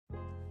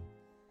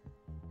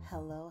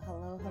Hello,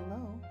 hello,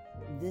 hello.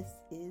 This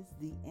is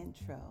the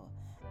intro,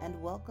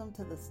 and welcome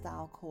to the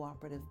Style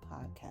Cooperative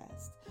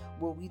Podcast,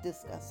 where we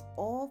discuss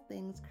all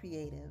things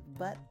creative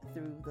but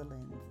through the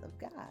lens of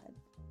God.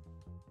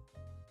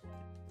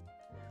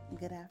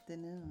 Good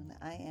afternoon.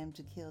 I am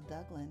Jaquil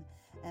Douglas,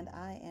 and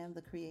I am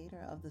the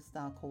creator of the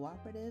Style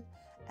Cooperative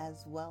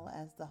as well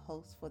as the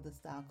host for the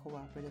Style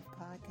Cooperative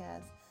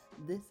Podcast.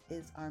 This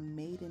is our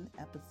maiden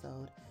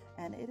episode,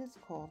 and it is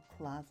called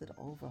Closet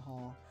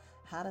Overhaul.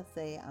 How to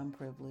say I'm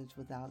privileged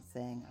without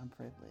saying I'm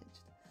privileged.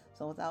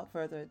 So without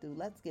further ado,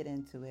 let's get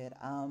into it.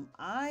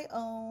 I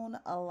own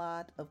a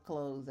lot of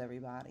clothes,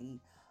 everybody.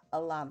 A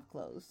lot of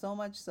clothes. So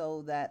much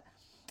so that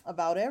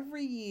about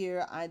every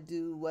year I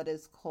do what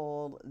is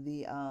called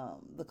the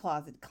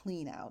closet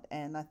clean out,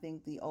 and I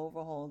think the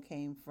overhaul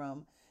came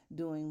from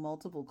doing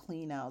multiple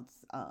clean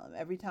outs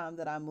every time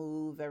that I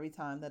move, every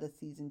time that a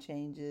season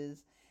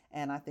changes,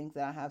 and I think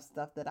that I have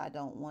stuff that I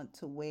don't want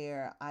to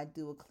wear. I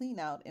do a clean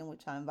out in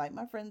which I invite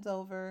my friends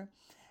over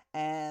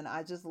and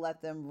I just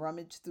let them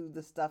rummage through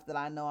the stuff that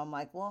I know I'm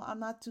like, well, I'm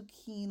not too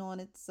keen on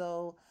it,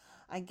 so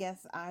I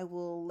guess I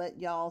will let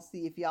y'all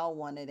see if y'all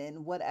want it.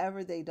 And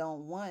whatever they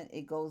don't want,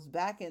 it goes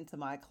back into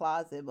my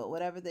closet. But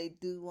whatever they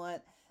do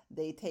want,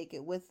 they take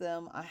it with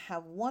them. I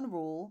have one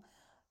rule.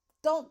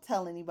 Don't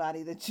tell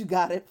anybody that you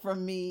got it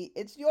from me.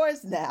 It's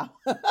yours now.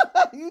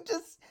 You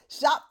just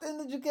shopped in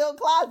the Jaquil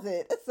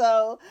closet.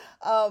 So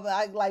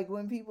I like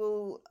when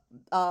people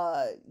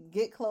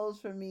get clothes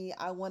from me,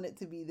 I want it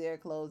to be their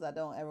clothes. I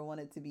don't ever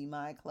want it to be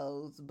my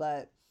clothes.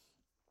 But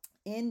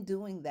in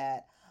doing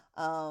that,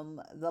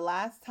 the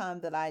last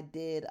time that I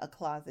did a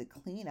closet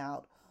clean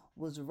out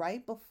was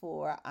right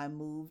before I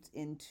moved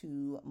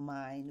into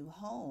my new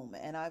home.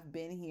 And I've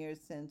been here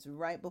since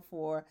right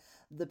before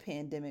the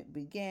pandemic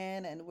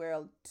began. And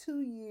we're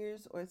 2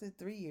 years, or is it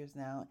 3 years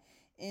now,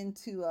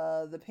 into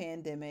the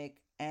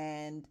pandemic.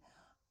 And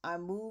I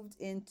moved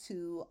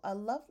into a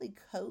lovely,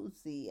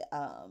 cozy,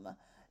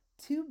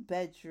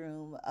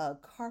 two-bedroom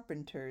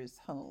carpenter's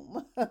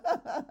home.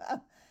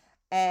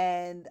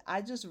 And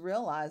I just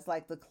realized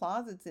like the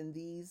closets in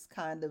these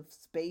kind of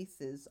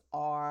spaces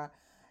are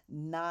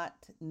not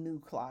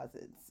new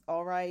closets.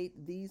 All right.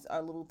 These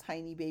are little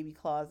tiny baby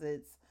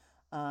closets,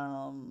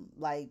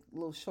 like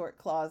little short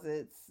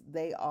closets.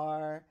 They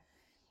are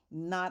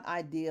not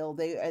ideal.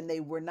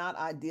 They were not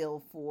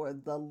ideal for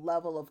the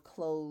level of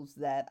clothes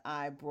that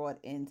I brought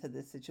into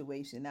this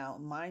situation. Now,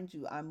 mind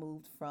you, I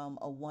moved from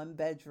a one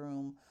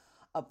bedroom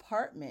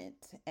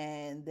apartment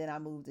and then I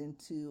moved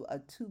into a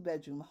two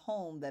bedroom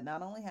home that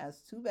not only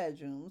has two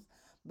bedrooms,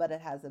 but it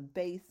has a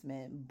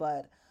basement.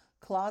 But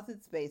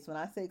closet space, when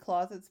I say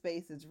closet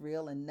space, it's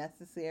real and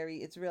necessary.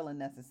 It's real and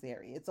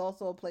necessary. It's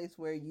also a place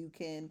where you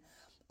can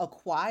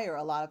acquire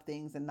a lot of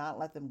things and not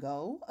let them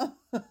go.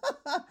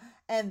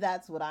 And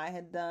that's what I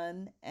had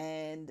done.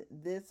 And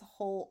this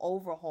whole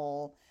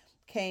overhaul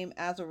came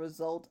as a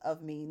result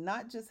of me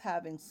not just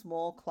having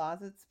small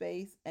closet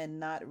space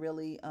and not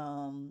really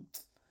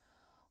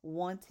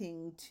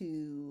wanting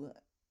to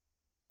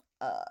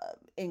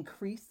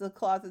increase the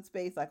closet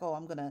space, like, oh,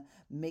 I'm going to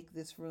make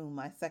this room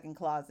my second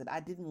closet. I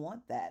didn't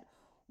want that.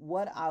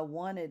 What I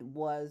wanted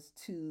was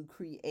to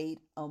create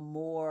a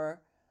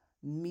more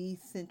me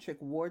centric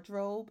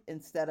wardrobe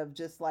instead of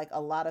just like a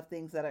lot of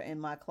things that are in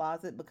my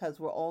closet, because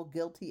we're all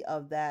guilty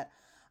of that.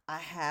 I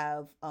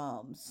have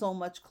so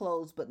much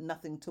clothes but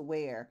nothing to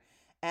wear,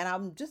 and I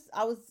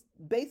was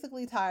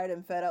basically tired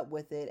and fed up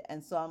with it.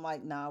 And so I'm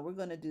like, nah, we're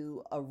going to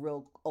do a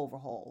real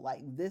overhaul.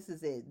 Like, this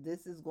is it.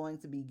 This is going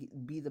to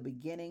be the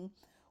beginning.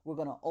 We're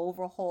going to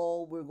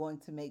overhaul. We're going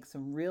to make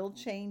some real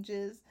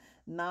changes,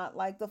 not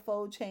like the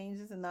faux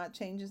changes and not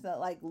changes that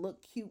like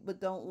look cute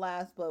but don't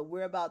last, but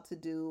we're about to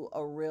do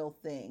a real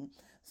thing.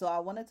 So I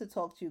wanted to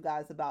talk to you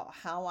guys about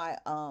how I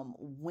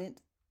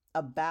went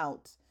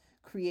about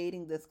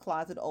creating this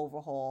closet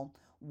overhaul,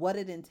 what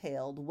it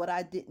entailed, what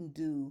I didn't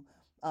do,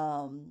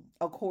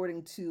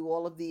 according to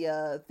all of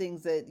the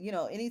things that,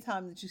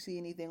 anytime that you see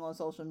anything on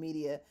social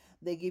media,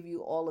 they give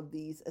you all of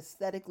these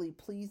aesthetically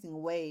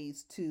pleasing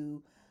ways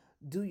to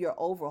do your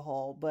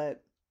overhaul.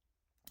 But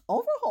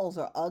overhauls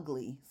are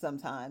ugly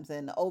sometimes,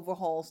 and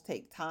overhauls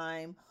take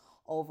time.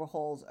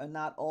 Overhauls are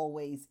not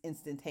always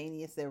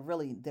instantaneous.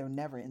 They're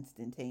never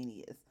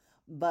instantaneous.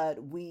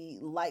 But we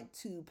like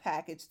to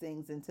package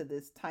things into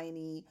this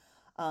tiny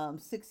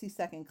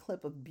 60-second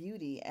clip of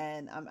beauty.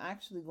 And I'm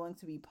actually going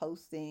to be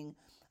posting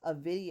a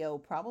video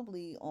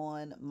probably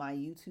on my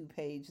YouTube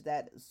page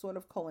that sort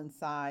of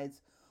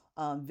coincides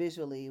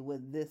visually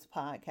with this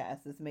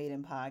podcast, this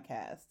maiden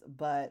podcast.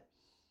 But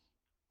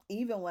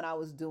even when I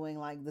was doing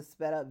like the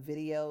sped up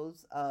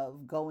videos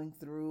of going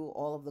through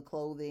all of the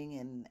clothing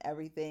and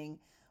everything,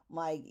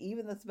 like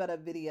even the sped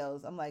up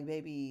videos, I'm like,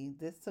 baby,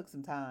 this took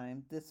some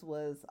time. This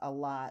was a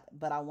lot.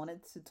 But I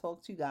wanted to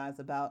talk to you guys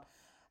about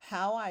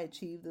how I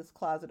achieved this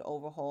closet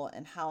overhaul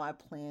and how I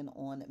plan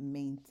on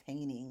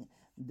maintaining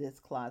this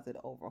closet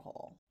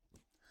overhaul.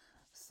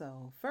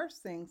 So,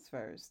 first things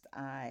first,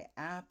 I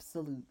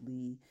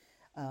absolutely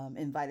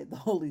invited the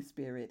Holy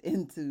Spirit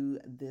into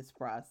this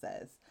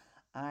process.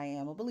 I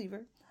am a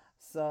believer.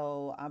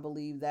 So I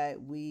believe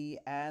that we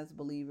as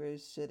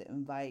believers should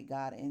invite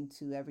God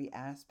into every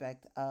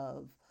aspect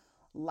of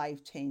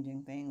life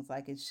changing things.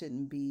 Like it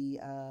shouldn't be,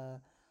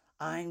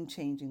 I'm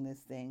changing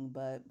this thing,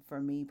 but for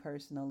me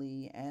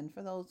personally, and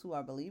for those who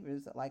are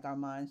believers, like our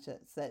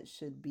mindset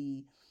should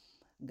be,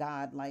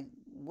 God, like,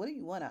 what do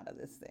you want out of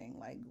this thing?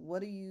 Like,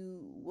 what do you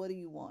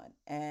want?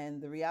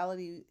 And the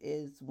reality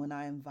is, when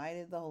I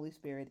invited the Holy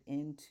Spirit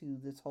into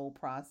this whole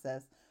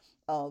process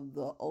of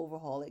the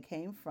overhaul, it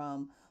came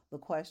from the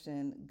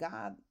question,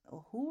 God,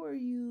 who are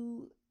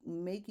you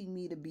making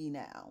me to be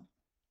now?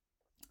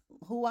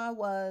 Who I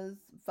was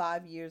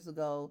 5 years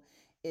ago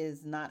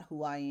is not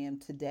who I am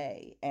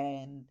today.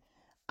 And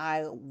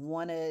I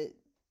wanted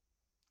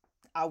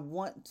I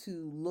want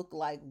to look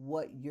like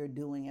what you're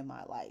doing in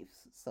my life,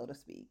 so to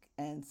speak.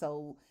 And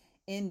so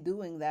in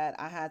doing that,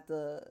 I had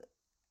to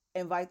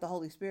invite the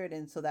Holy Spirit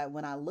in so that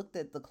when I looked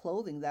at the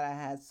clothing that I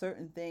had,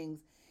 certain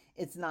things,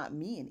 it's not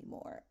me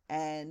anymore.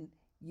 And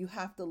you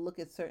have to look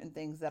at certain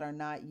things that are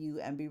not you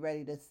and be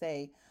ready to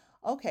say,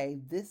 okay,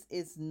 this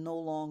is no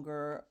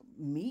longer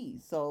me.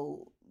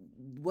 So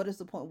what is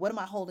the point? What am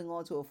I holding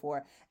on to it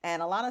for?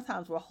 And a lot of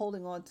times we're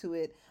holding on to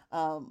it.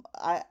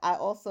 I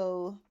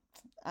also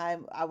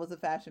I was a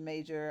fashion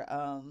major.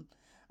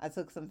 I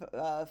took some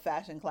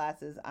fashion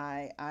classes.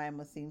 I am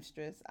a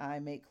seamstress. I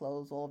make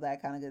clothes, all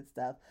that kind of good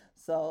stuff.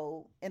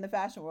 So in the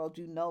fashion world,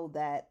 you know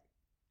that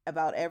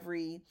about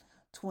every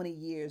 20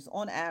 years,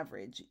 on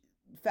average,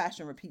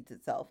 fashion repeats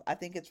itself. I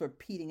think it's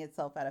repeating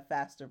itself at a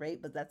faster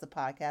rate, but that's a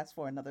podcast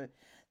for another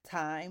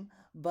time.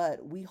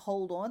 But we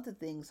hold on to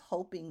things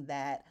hoping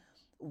that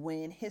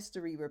when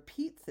history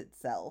repeats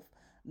itself,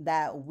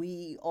 that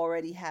we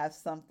already have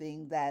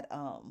something that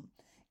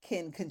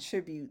can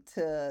contribute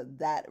to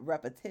that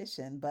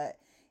repetition. But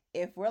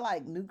if we're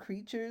like new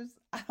creatures,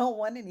 I don't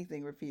want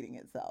anything repeating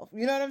itself.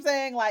 You know what I'm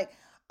saying? Like,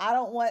 I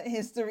don't want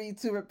history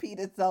to repeat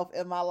itself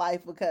in my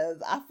life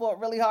because I fought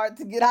really hard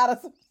to get out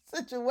of some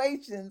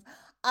situations.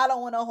 I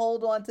don't want to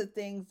hold on to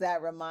things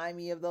that remind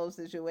me of those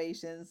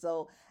situations.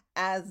 So,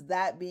 as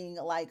that being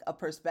like a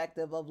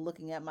perspective of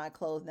looking at my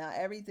clothes now,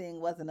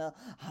 everything wasn't a,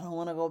 I don't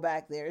want to go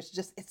back there. It's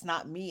just, it's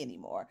not me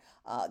anymore.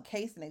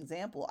 Case and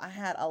example, I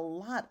had a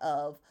lot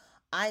of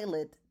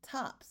eyelet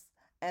tops.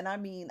 And I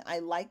mean, I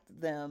liked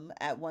them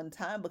at one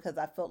time because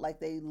I felt like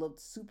they looked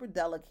super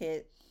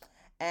delicate.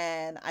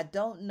 And I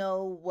don't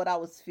know what I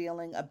was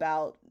feeling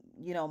about,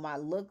 my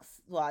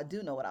looks. Well, I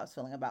do know what I was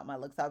feeling about my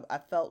looks. I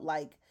felt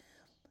like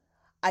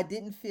I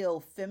didn't feel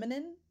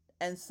feminine.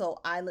 And so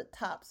eyelet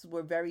tops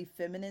were very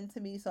feminine to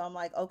me. So I'm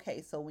like,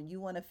 okay, so when you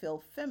want to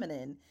feel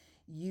feminine,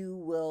 you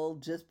will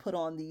just put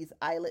on these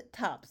eyelet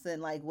tops,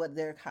 and like what,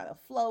 they're kind of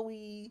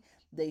flowy,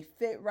 they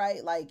fit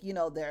right, like,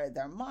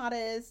 they're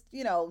modest,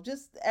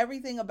 just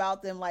everything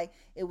about them, like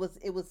it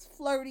was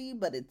flirty,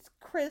 but it's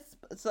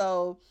crisp.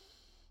 So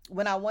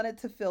when I wanted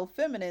to feel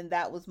feminine,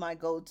 that was my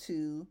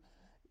go-to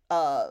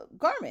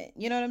garment.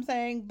 You know what I'm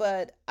saying?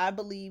 But I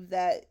believe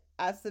that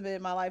I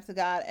submitted my life to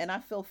God and I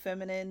feel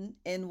feminine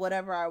in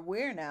whatever I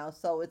wear now.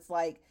 So it's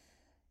like,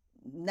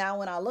 now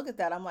when I look at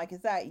that, I'm like,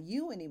 is that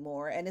you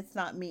anymore? And it's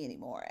not me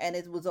anymore. And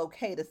it was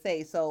okay to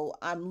say. So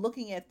I'm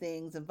looking at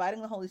things,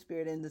 inviting the Holy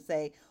Spirit in to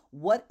say,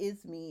 what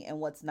is me and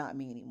what's not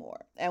me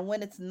anymore. And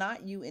when it's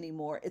not you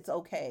anymore, it's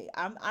okay.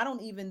 I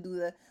don't even do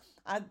the,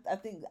 I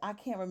think, I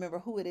can't remember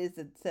who it is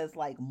that says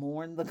like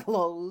mourn the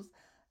clothes.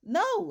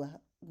 No,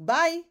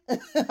 bye. I'm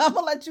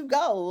gonna let you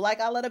go.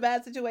 Like I let a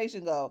bad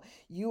situation go.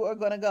 You are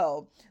gonna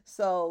go.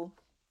 So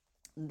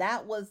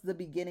that was the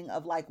beginning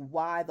of like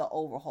why the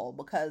overhaul,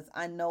 because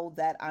I know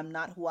that I'm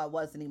not who I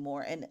was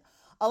anymore. And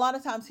a lot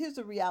of times, here's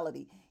the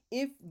reality: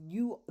 if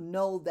you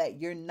know that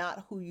you're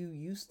not who you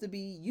used to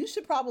be, you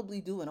should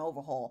probably do an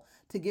overhaul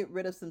to get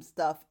rid of some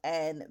stuff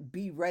and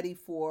be ready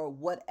for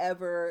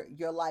whatever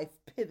your life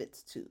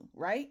pivots to,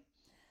 right?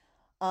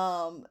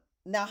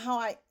 Now, how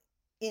I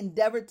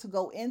endeavored to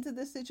go into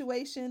this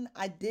situation,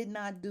 I did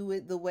not do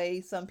it the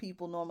way some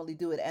people normally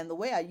do it. And the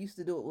way I used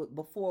to do it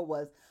before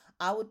was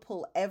I would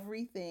pull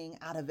everything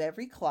out of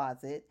every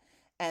closet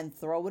and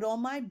throw it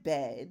on my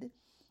bed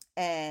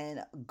and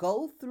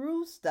go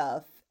through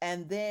stuff.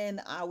 And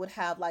then I would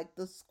have like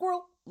the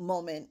squirrel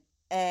moment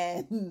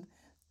and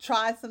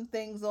try some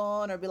things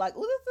on or be like,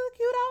 oh, this is a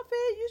cute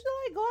outfit. You should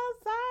like go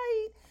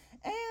outside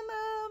and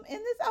in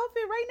this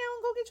outfit right now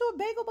and go get you a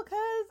bagel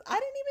because I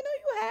didn't even know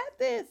you had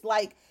this.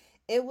 Like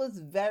it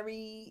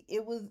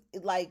was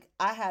like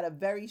I had a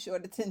very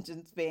short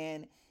attention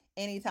span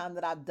anytime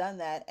that I've done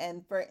that.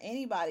 And for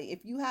anybody,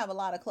 if you have a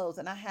lot of clothes,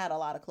 and I had a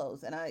lot of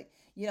clothes, and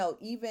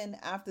even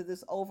after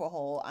this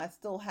overhaul, I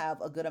still have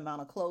a good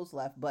amount of clothes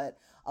left, but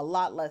a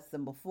lot less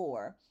than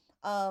before.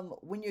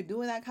 When you're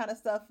doing that kind of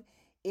stuff,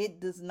 it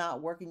does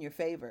not work in your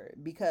favor,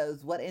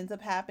 because what ends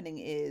up happening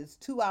is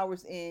 2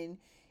 hours in,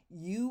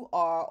 you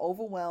are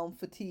overwhelmed,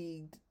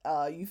 fatigued.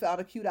 You found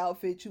a cute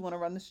outfit you want to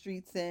run the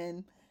streets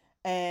in,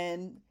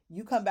 and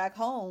you come back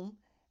home,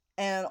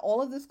 and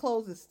all of this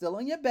clothes is still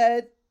in your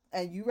bed,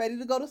 and you ready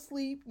to go to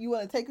sleep. You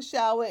want to take a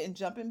shower and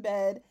jump in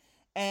bed,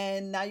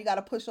 And now you got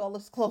to push all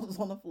those clothes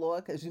on the floor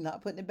because you're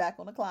not putting it back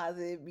on the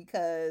closet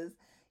because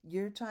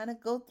you're trying to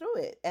go through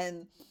it.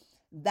 And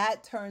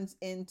that turns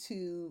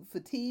into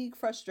fatigue,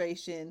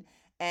 frustration,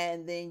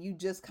 and then you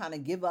just kind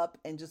of give up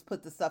and just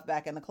put the stuff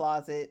back in the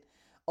closet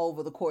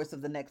over the course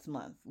of the next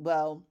month.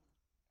 Well,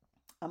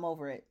 I'm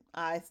over it.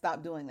 I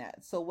stopped doing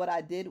that. So what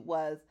I did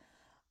was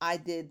I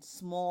did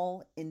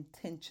small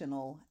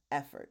intentional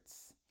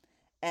efforts.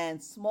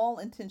 And small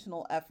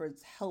intentional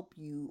efforts help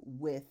you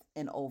with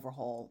an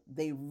overhaul.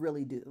 They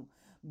really do.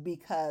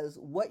 Because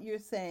what you're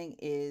saying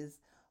is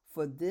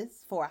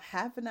for a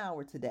half an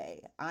hour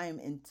today, I am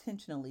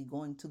intentionally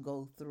going to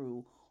go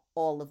through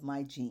all of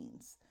my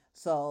jeans.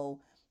 So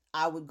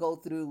I would go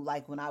through,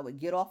 like when I would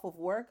get off of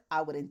work,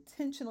 I would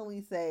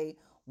intentionally say,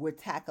 we're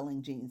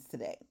tackling jeans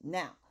today.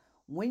 Now,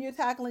 when you're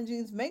tackling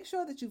jeans, make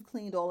sure that you've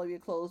cleaned all of your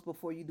clothes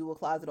before you do a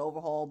closet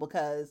overhaul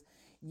because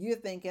you're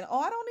thinking, oh,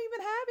 I don't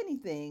even have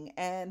anything,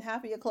 and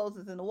half of your clothes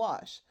is in the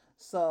wash.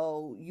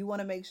 So you want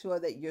to make sure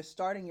that you're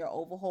starting your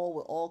overhaul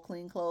with all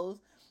clean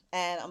clothes.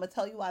 And I'm gonna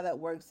tell you why that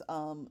works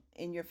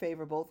in your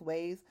favor both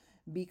ways.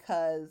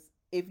 Because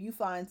if you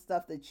find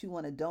stuff that you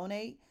want to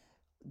donate,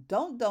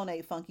 don't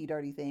donate funky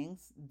dirty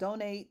things.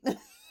 Donate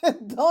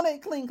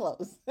donate clean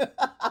clothes.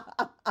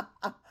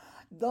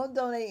 Don't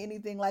donate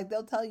anything, like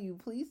they'll tell you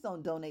please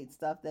don't donate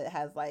stuff that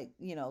has, like,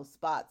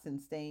 spots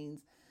and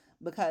stains,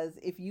 because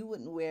if you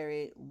wouldn't wear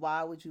it,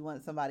 why would you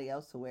want somebody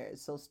else to wear it?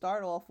 So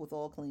start off with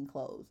all clean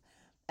clothes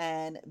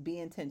and be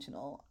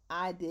intentional.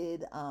 I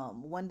did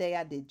one day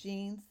I did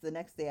jeans, the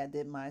next day I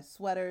did my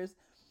sweaters.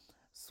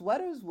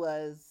 Sweaters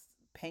was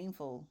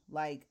painful.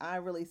 Like, I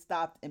really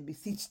stopped and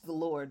beseeched the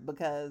Lord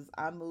because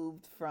I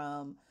moved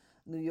from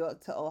New York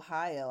to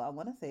Ohio. I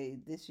want to say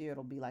this year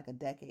it'll be like a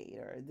decade,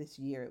 or this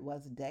year it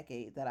was a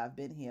decade that I've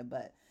been here.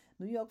 But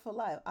New York for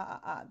life.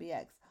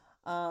 BX.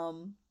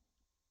 Um,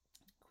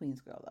 Queens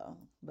girl though,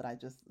 but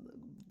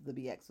the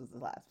BX was the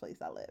last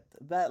place I lived.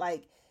 But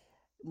like,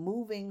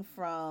 moving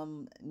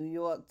from New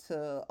York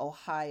to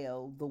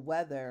Ohio, the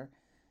weather,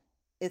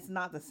 it's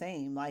not the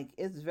same. Like,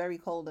 it's very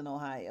cold in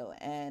Ohio,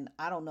 and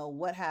I don't know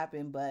what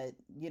happened, but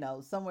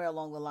somewhere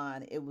along the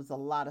line, it was a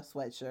lot of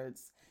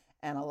sweatshirts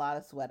and a lot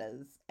of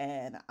sweaters,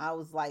 and I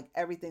was like,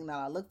 everything that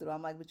I looked through,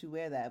 I'm like, but you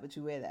wear that, but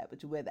you wear that,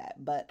 but you wear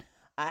that. But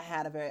I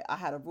had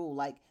a rule,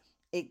 like,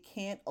 it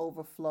can't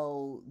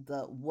overflow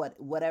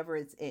whatever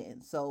it's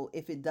in. So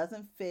if it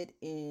doesn't fit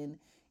in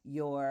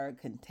your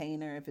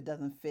container, if it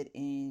doesn't fit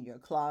in your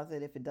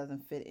closet, if it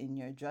doesn't fit in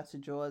your dresser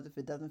drawers, if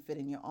it doesn't fit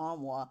in your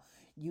armoire,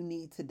 you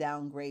need to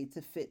downgrade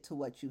to fit to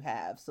what you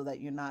have so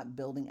that you're not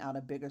building out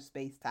a bigger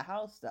space to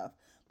house stuff,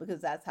 because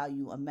that's how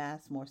you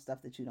amass more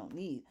stuff that you don't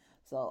need.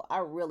 So I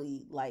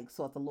really like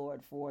sought the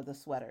Lord for the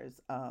sweaters.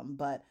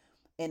 But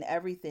in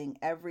everything,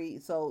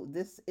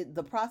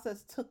 the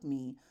process took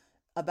me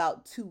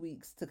about 2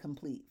 weeks to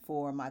complete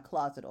for my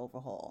closet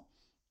overhaul.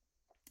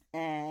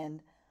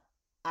 And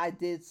I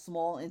did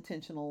small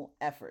intentional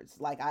efforts.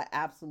 Like,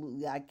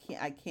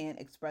 I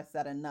can't express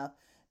that enough.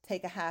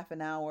 Take a half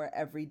an hour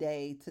every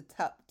day to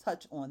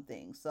touch on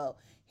things. So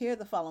here are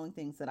the following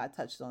things that I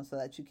touched on so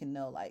that you can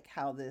know like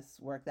how this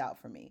worked out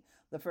for me.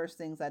 The first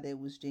things I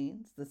did was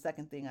jeans. The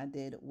second thing I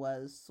did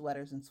was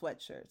sweaters and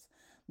sweatshirts.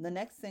 The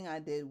next thing I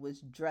did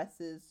was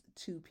dresses,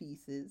 two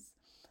pieces.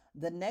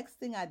 The next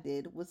thing I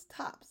did was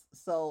tops.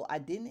 So I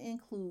didn't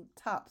include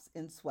tops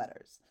in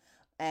sweaters.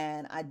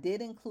 And I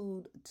did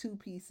include two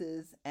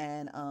pieces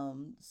and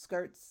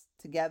skirts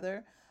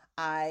together.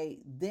 I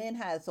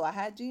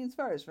had jeans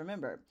first.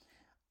 Remember,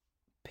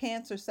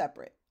 pants are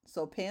separate.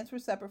 So pants were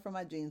separate from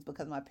my jeans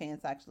because my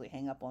pants actually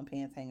hang up on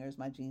pants hangers.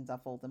 My jeans, I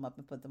fold them up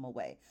and put them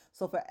away.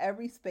 So for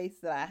every space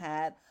that I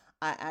had,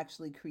 I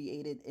actually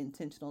created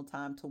intentional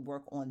time to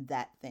work on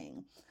that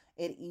thing.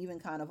 It even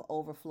kind of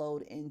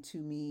overflowed into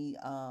me.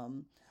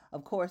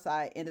 Of course,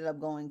 I ended up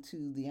going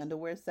to the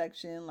underwear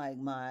section, like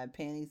my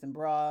panties and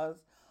bras,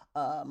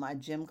 my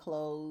gym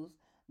clothes.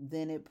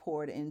 Then it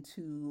poured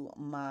into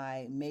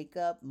my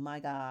makeup, my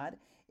God.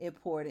 It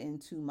poured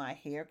into my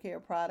hair care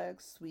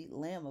products, sweet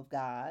lamb of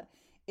God.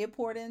 It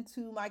poured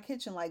into my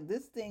kitchen. Like,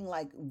 this thing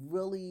like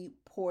really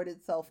poured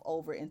itself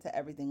over into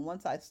everything.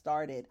 Once I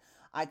started,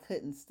 I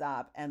couldn't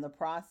stop. And the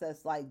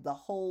process, like the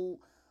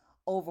whole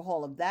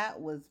overhaul of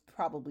that was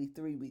probably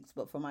 3 weeks.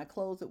 But for my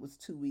clothes, it was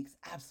 2 weeks.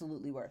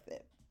 Absolutely worth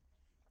it.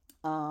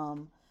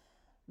 Um,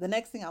 the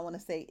next thing I want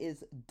to say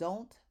is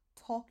don't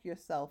talk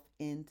yourself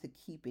into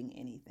keeping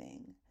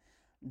anything.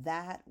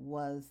 That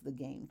was the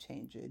game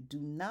changer. Do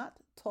not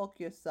talk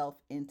yourself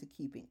into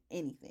keeping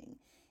anything.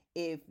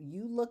 If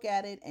you look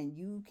at it and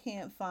you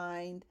can't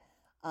find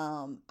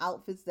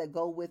outfits that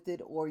go with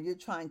it, or you're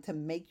trying to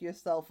make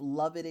yourself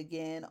love it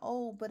again,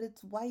 oh, but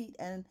it's white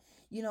and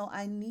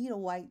I need a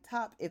white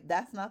top. If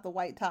that's not the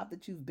white top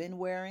that you've been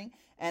wearing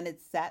and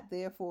it's sat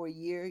there for a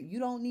year, you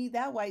don't need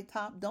that white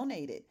top.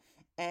 Donate it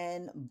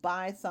and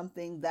buy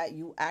something that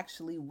you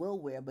actually will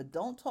wear. But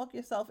don't talk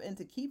yourself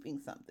into keeping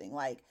something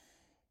like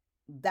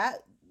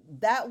that.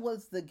 that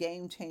was the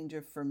game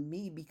changer for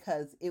me,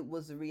 because it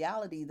was a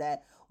reality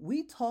that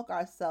we talk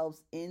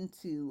ourselves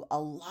into a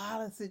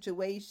lot of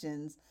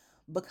situations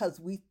because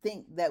we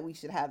think that we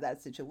should have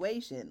that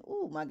situation.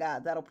 Oh my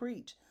God, that'll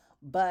preach.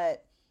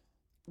 But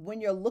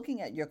when you're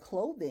looking at your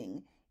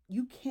clothing,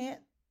 you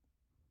can't,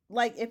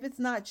 like, if it's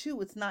not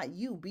you, it's not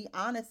you. Be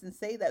honest and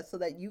say that, so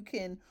that you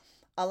can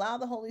allow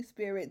the Holy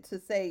Spirit to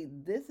say,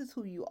 this is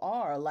who you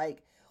are.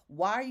 Like,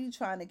 why are you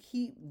trying to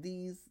keep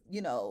these,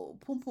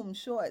 pum pum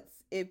shorts,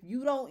 if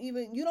you don't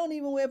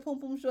even wear pum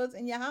pum shorts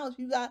in your house?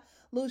 You got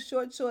little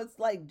short shorts,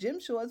 like gym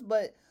shorts,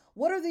 but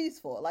what are these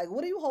for? Like,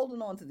 what are you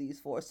holding on to these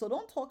for? So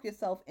don't talk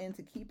yourself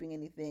into keeping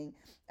anything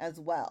as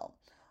well.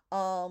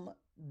 um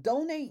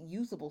Donate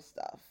usable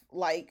stuff.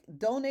 Like,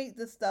 donate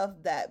the stuff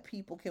that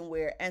people can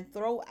wear, and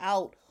throw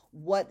out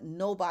what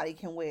nobody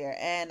can wear.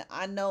 And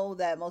I know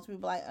that most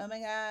people are like, oh my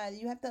God,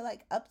 you have to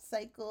like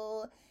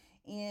upcycle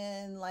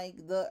and like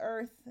the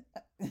earth.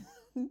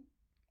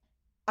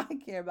 I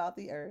care about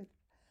the earth,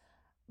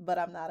 but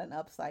I'm not an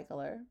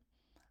upcycler.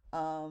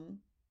 Um,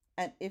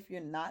 and if you're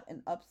not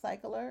an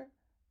upcycler,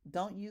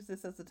 don't use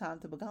this as a time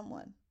to become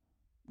one.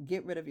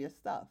 Get rid of your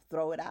stuff,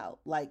 throw it out.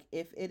 Like,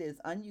 if it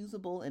is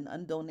unusable and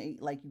undonate,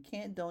 like, you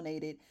can't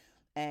donate it,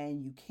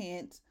 and you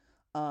can't,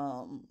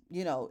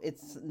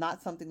 it's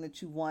not something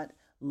that you want,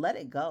 let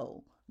it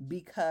go.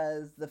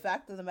 Because the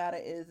fact of the matter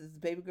is,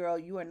 baby girl,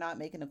 you are not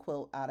making a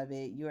quilt out of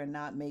it. You are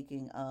not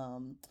making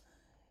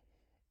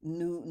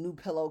new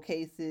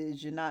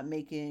pillowcases. You're not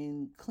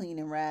making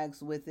cleaning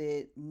rags with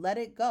it. Let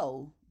it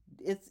go.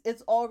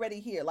 It's already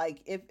here.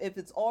 Like, if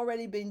it's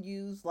already been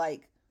used,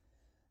 like,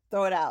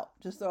 throw it out.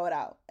 Just throw it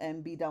out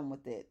and be done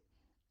with it.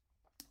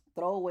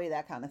 Throw away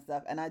that kind of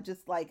stuff. And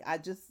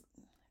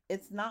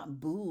it's not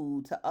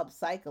boo to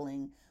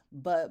upcycling,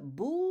 but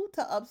boo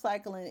to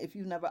upcycling if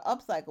you've never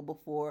upcycled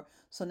before.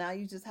 So now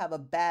you just have a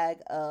bag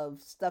of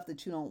stuff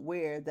that you don't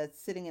wear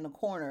that's sitting in a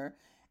corner.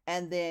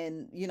 And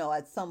then,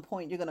 at some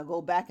point you're going to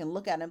go back and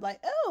look at it and be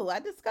like, oh,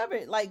 I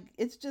discovered. Like,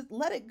 it's just,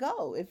 let it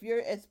go.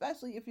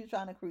 Especially if you're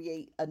trying to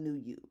create a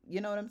new you. You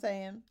know what I'm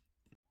saying?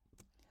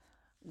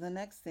 The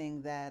next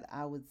thing that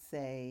I would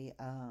say,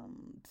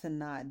 to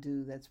not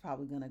do, that's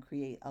probably going to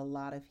create a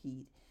lot of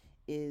heat,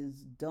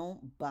 is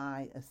don't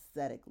buy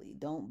aesthetically.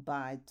 Don't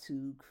buy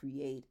to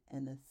create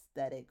an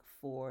aesthetic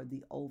for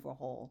the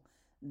overhaul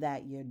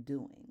that you're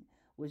doing,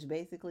 which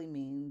basically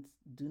means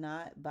do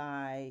not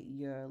buy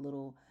your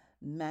little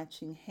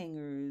matching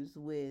hangers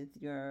with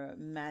your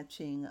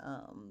matching,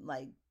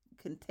 like,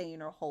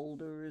 container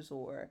holders,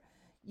 or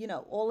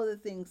all of the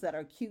things that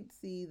are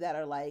cutesy, that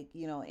are like,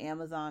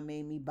 Amazon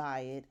made me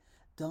buy it.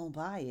 Don't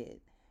buy it.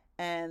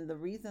 And the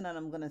reason that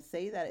I'm going to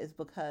say that is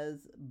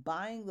because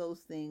buying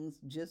those things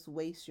just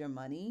wastes your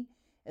money,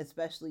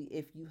 especially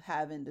if you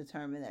haven't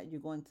determined that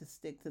you're going to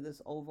stick to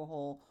this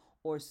overhaul,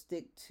 or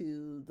stick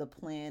to the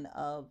plan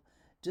of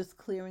just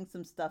clearing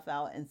some stuff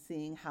out and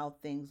seeing how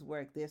things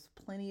work. There's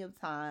plenty of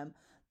time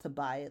to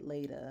buy it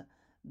later.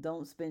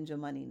 Don't spend your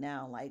money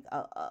now. Like,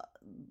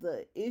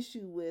 the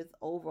issue with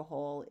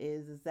overhaul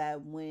is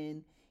that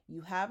when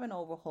you have an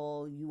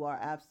overhaul, you are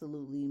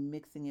absolutely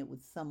mixing it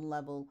with some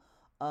level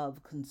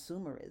of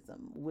consumerism,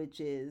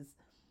 which is,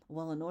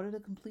 well, in order to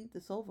complete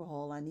this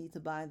overhaul, I need to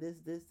buy this,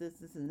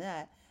 and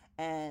that.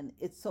 And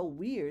it's so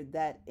weird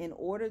that in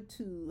order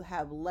to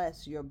have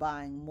less, you're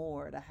buying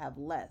more to have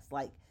less.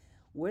 Like,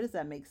 where does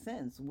that make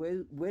sense?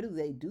 Where do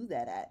they do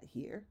that at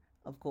here?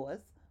 Of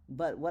course.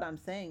 But what I'm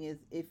saying is,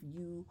 if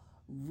you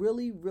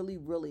really, really,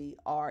 really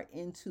are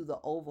into the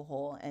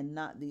overhaul and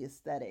not the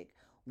aesthetic,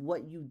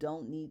 what you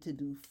don't need to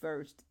do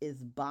first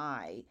is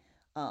buy,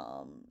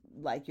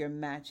 like, your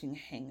matching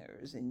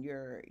hangers and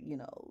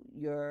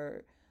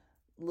your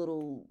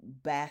little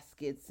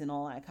baskets and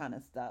all that kind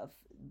of stuff.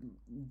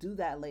 Do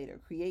that later.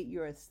 Create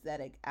your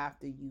aesthetic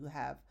after you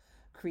have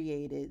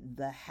created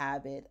the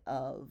habit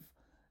of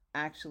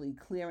actually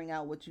clearing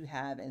out what you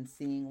have and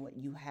seeing what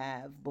you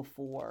have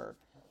before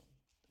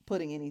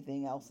putting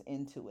anything else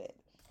into it.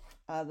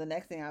 The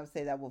next thing I would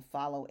say that will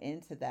follow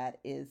into that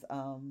is,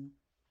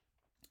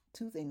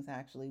 two things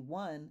actually.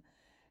 One,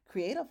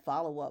 create a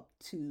follow up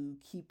to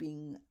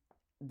keeping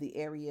the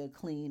area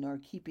clean, or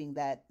keeping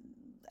that,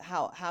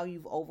 how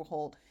you've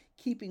overhauled,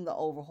 keeping the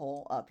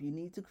overhaul up. You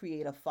need to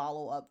create a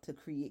follow up to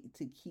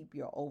keep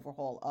your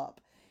overhaul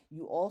up.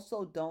 You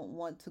also don't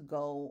want to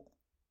go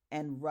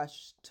and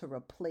rush to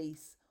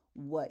replace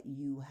what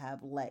you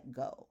have let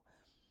go.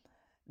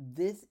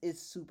 This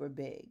is super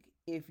big.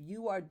 If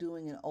you are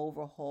doing an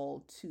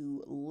overhaul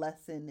to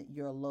lessen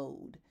your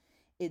load,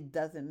 it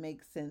doesn't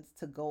make sense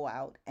to go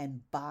out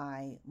and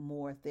buy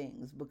more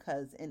things,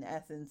 because, in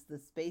essence, the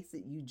space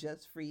that you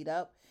just freed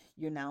up,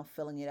 you're now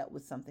filling it up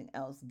with something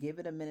else. Give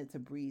it a minute to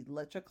breathe.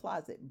 Let your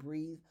closet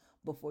breathe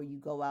before you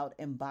go out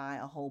and buy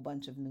a whole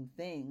bunch of new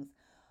things.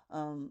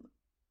 Um,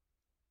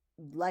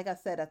 like I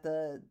said at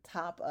the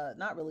top,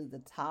 not really the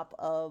top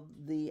of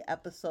the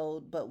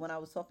episode, but when I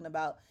was talking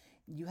about,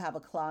 you have a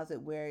closet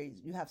where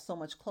you have so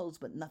much clothes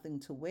but nothing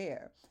to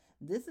wear.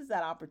 This is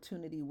that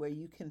opportunity where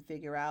you can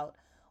figure out,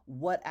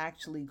 what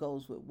actually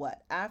goes with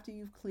what. After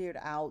you've cleared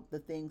out the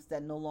things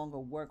that no longer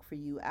work for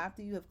you,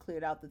 after you have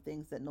cleared out the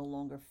things that no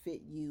longer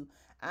fit you,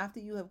 after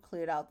you have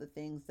cleared out the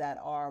things that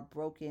are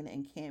broken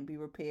and can't be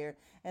repaired,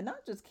 and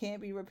not just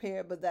can't be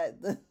repaired, but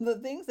that the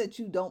things that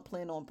you don't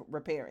plan on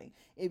repairing.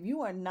 If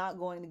you are not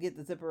going to get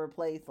the zipper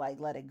replaced, like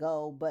let it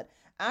go. But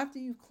after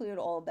you've cleared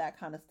all of that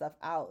kind of stuff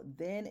out,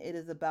 then it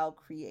is about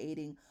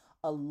creating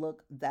a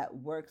look that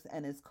works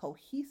and is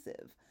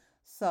cohesive.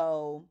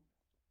 So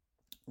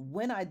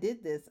when I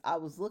did this, I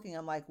was looking,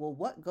 I'm like, well,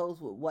 what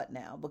goes with what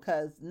now?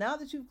 Because now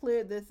that you've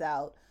cleared this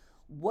out,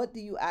 what do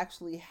you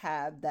actually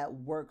have that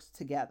works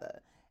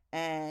together?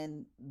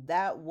 And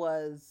that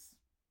was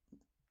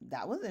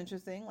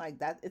interesting. Like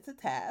that, it's a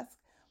task.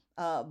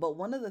 But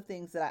one of the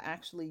things that I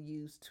actually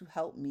use to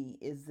help me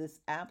is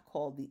this app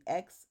called the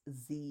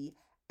XZ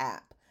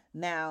app.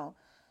 Now,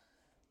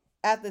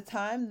 at the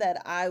time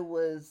that I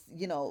was,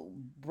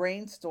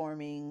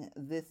 brainstorming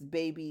this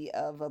baby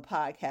of a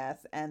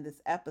podcast and this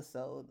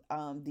episode,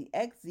 the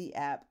XZ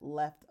app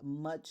left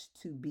much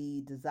to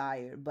be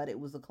desired, but it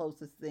was the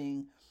closest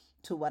thing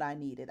to what I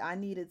needed. I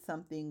needed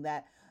something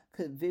that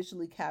could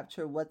visually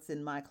capture what's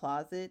in my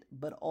closet,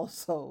 but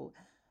also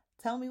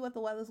tell me what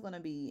the weather's going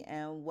to be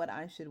and what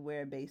I should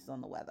wear based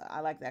on the weather.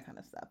 I like that kind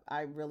of stuff.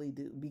 I really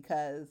do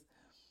because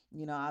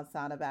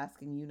outside of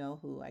asking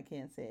who, I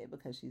can't say it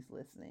because she's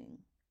listening.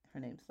 Her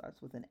name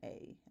starts with an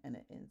A and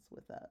it ends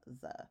with a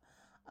Z.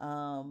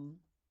 Um,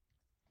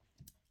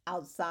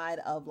 outside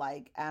of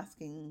like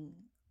asking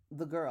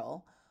the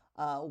girl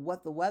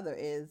what the weather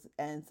is,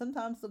 and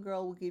sometimes the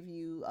girl will give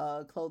you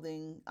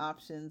clothing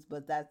options,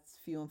 but that's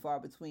few and far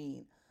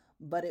between.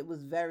 But it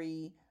was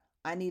very,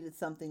 I needed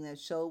something that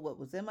showed what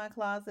was in my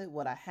closet,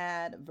 what I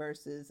had,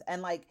 versus,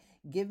 and like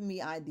give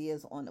me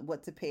ideas on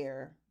what to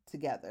pair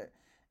together.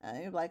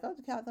 And you're like, oh,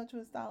 okay, I thought you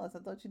were a stylist. I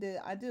thought you did.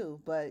 I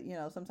do. But,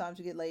 sometimes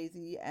you get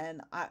lazy.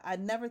 And I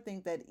never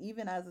think that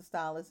even as a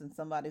stylist and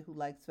somebody who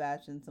likes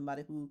fashion,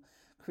 somebody who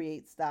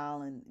creates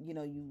style and, you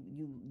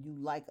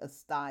like a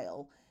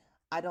style,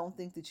 I don't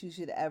think that you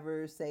should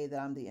ever say that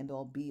I'm the end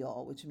all be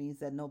all, which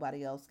means that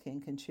nobody else can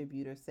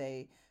contribute or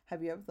say,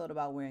 have you ever thought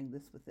about wearing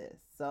this with this?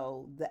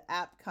 So the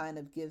app kind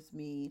of gives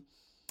me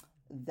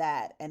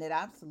that. And it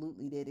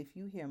absolutely did. If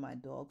you hear my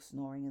dog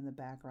snoring in the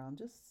background,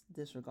 just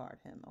disregard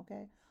him.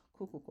 Okay.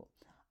 Cool, cool,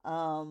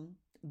 cool.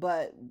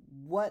 But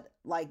what,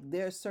 like,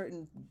 there's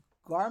certain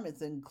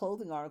garments and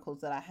clothing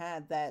articles that I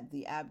had that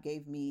the app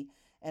gave me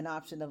an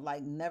option of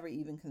like never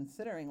even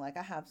considering. Like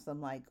I have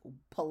some like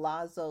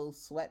palazzo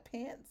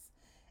sweatpants,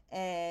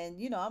 and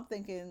I'm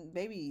thinking,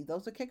 baby,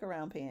 those are kick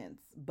around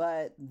pants.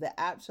 But the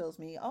app shows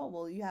me, oh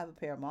well, you have a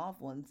pair of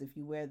mauve ones. If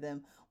you wear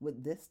them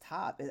with this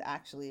top, it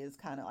actually is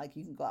kind of like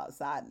you can go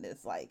outside in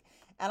this, like,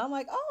 and I'm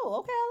like, oh,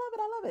 okay, I love it,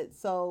 I love it.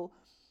 So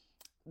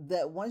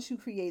that once you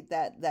create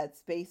that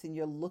space and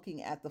you're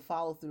looking at the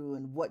follow through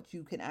and what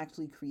you can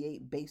actually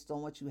create based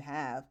on what you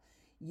have,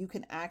 you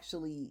can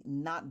actually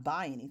not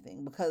buy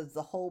anything, because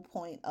the whole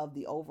point of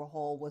the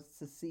overhaul was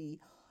to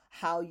see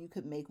how you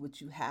could make what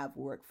you have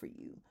work for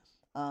you.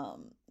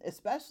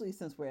 Especially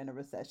since we're in a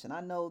recession.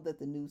 I know that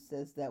the news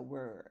says that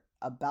we're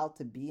about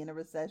to be in a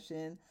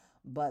recession,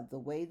 but the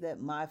way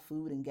that my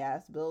food and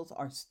gas bills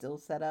are still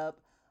set up,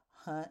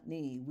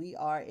 honey, we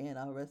are in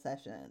a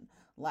recession.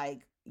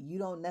 Like, you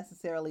don't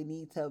necessarily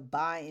need to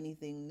buy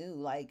anything new.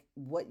 Like,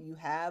 what you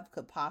have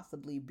could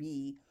possibly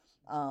be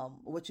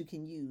what you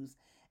can use.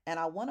 And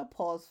I want to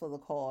pause for the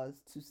cause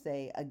to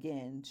say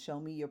again, show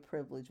me your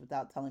privilege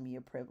without telling me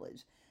your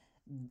privilege.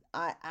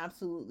 I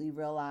absolutely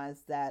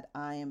realize that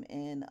I am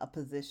in a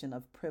position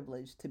of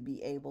privilege to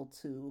be able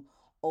to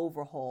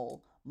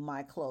overhaul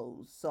my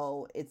clothes.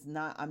 So it's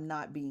not, I'm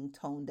not being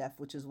tone deaf,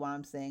 which is why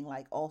I'm saying,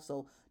 like,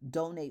 also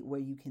donate where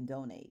you can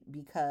donate,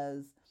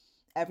 because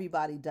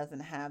everybody doesn't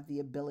have the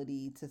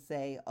ability to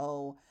say,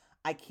 oh,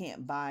 I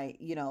can't buy,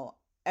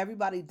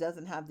 everybody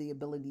doesn't have the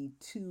ability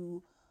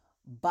to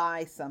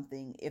buy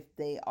something if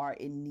they are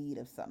in need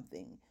of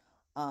something.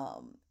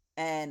 Um,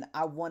 and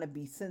I want to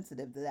be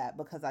sensitive to that,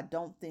 because I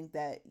don't think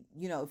that,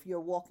 if you're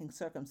walking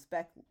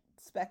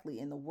circumspectly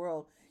in the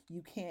world,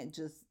 you can't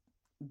just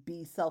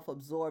be self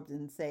absorbed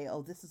and say,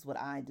 oh, this is what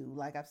I do.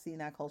 Like, I've seen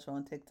that culture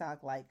on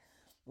TikTok, like,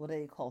 what do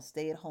they call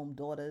stay at home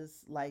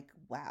daughters? Like,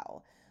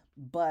 wow.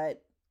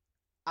 But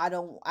I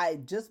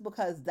just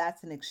because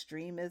that's an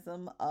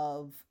extremism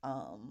of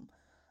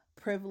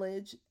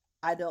privilege,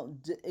 I don't,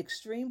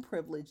 extreme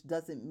privilege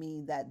doesn't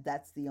mean that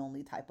that's the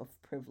only type of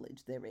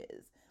privilege there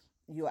is.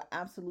 You are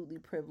absolutely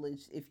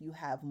privileged if you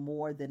have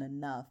more than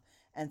enough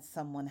and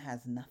someone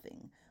has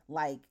nothing.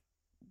 Like,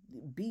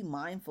 be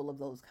mindful of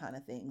those kind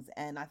of things.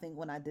 And I think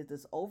when I did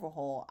this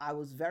overhaul, I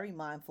was very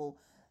mindful.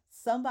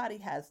 Somebody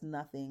has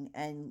nothing,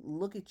 and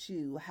look at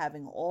you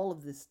having all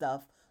of this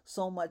stuff,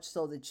 so much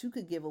so that you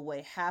could give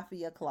away half of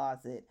your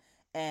closet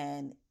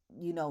and,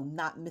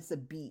 not miss a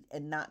beat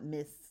and not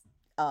miss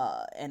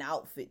an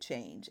outfit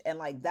change. And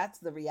like, that's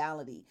the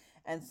reality.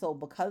 And so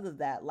because of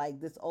that, like,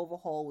 this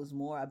overhaul was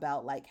more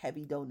about like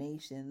heavy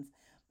donations.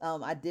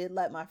 I did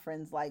let my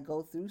friends like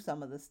go through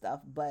some of the stuff,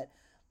 but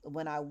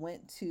when I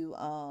went to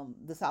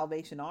the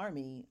Salvation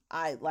Army,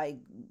 I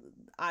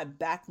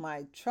backed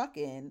my truck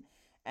in,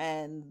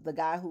 and the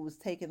guy who was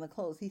taking the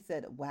clothes, he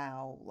said,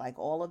 "Wow, like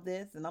all of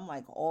this?" And I'm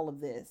like, "All of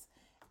this."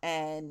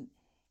 And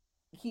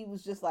he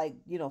was just like,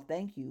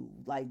 thank you.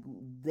 Like,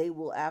 people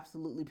will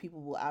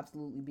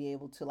absolutely be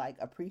able to like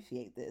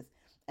appreciate this.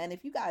 And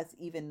if you guys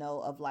even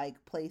know of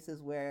like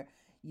places where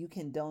you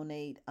can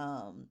donate,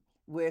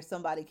 where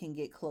somebody can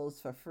get clothes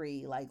for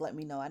free, like let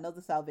me know. I know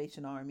the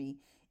Salvation Army,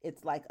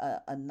 it's like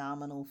a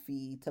nominal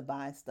fee to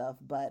buy stuff,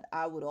 but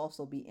I would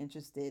also be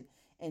interested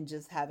in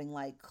just having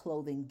like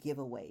clothing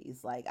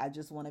giveaways. Like, I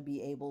just want to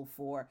be able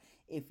for,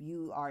 if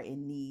you are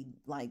in need,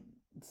 like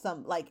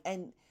some like,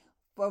 and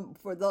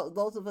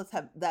those of us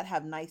that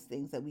have nice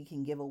things that we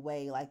can give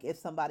away, like if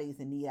somebody's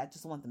in need, I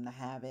just want them to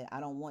have it. I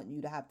don't want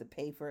you to have to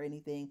pay for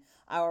anything.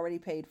 I already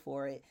paid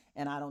for it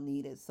and I don't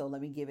need it, so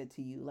let me give it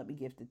to you, let me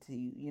gift it to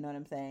you, you know what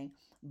I'm saying?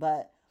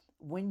 But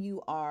when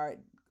you are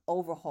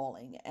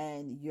overhauling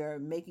and you're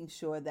making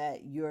sure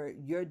that you're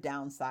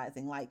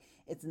downsizing, like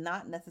it's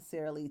not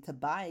necessarily to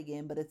buy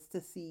again, but it's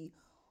to see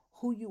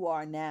who you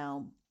are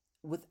now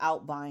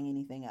without buying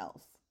anything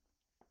else.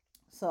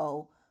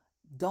 So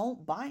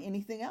don't buy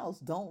anything else.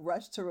 Don't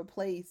rush to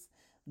replace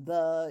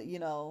the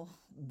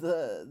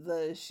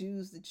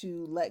shoes that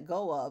you let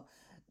go of.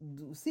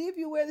 See if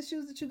you wear the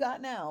shoes that you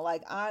got now.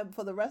 Like, I'm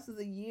for the rest of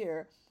the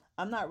year,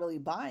 I'm not really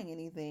buying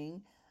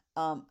anything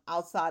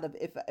outside of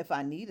if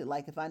I need it.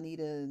 Like, if I need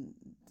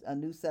a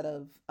new set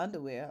of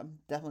underwear, I'm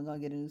definitely going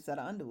to get a new set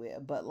of underwear.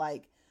 But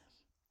like,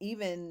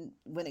 even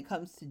when it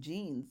comes to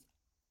jeans,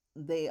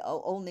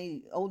 Old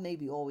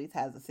Navy always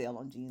has a sale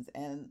on jeans,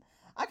 and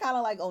I kind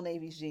of like Old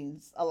Navy's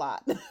jeans a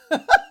lot. And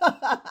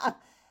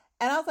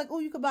I was like, "Oh,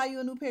 you could buy you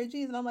a new pair of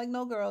jeans," and I'm like,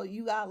 "No, girl,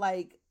 you got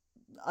like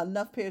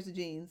enough pairs of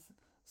jeans,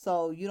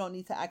 so you don't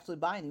need to actually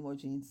buy any more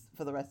jeans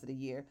for the rest of the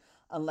year,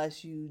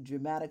 unless you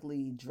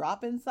dramatically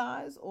drop in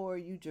size or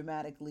you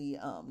dramatically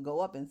go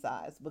up in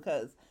size."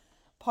 Because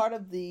part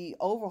of the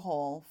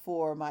overhaul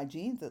for my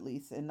jeans, at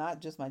least, and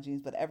not just my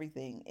jeans but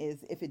everything,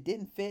 is if it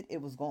didn't fit,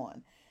 it was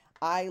gone.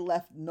 I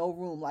left no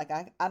room. Like,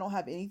 I don't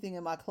have anything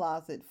in my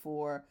closet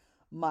for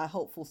my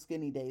hopeful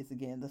skinny days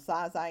again. The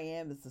size I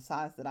am is the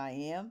size that I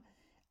am.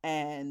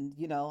 And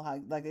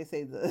like they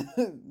say,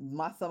 the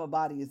my summer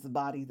body is the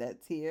body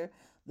that's here.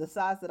 The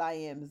size that I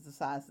am is the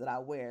size that I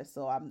wear.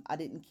 So I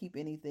didn't keep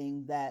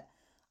anything that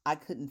I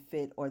couldn't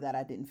fit or that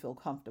I didn't feel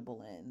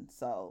comfortable in.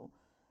 So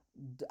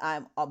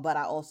but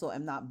I also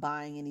am not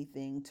buying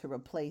anything to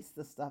replace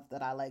the stuff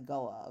that I let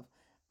go of.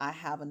 I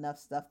have enough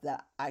stuff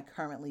that I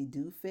currently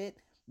do fit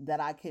that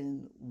I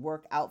can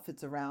work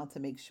outfits around to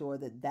make sure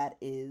that that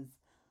is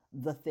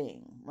the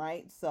thing,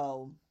 right?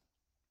 So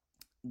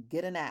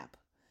get an app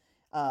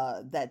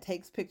that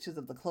takes pictures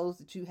of the clothes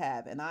that you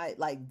have. And I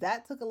like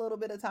that took a little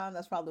bit of time.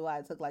 That's probably why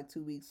it took like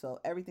 2 weeks. So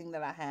everything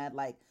that I had,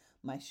 like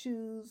my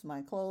shoes,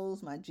 my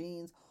clothes, my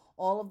jeans,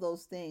 all of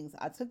those things,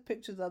 I took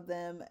pictures of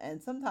them.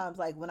 And sometimes,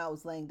 like when I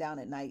was laying down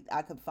at night,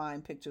 I could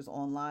find pictures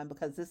online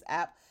because this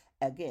app,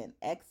 again,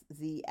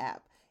 XZ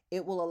app,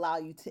 it will allow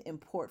you to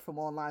import from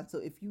online. So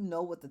if you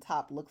know what the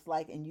top looks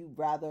like and you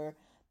rather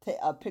take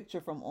a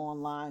picture from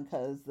online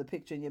because the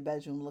picture in your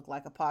bedroom looked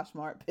like a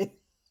Poshmark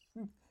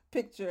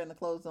picture and the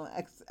clothes don't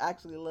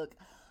actually look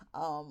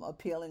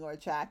appealing or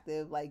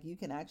attractive, like you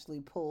can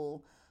actually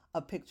pull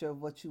a picture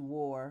of what you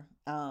wore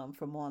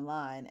from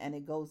online, and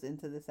it goes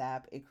into this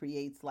app. It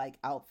creates like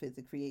outfits,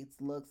 it creates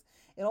looks,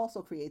 it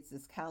also creates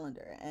this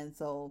calendar. And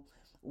so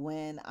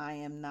when I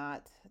am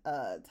not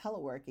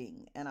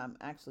teleworking and I'm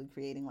actually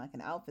creating like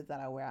an outfit that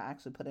I wear, I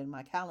actually put it in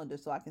my calendar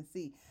so I can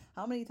see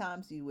how many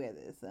times do you wear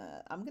this.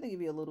 I'm going to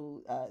give you a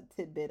little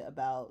tidbit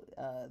about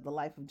the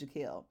life of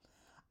Jaquil.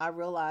 I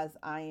realize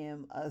I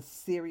am a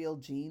serial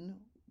jean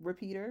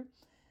repeater.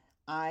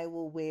 I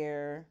will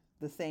wear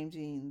the same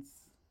jeans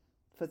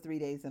for 3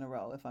 days in a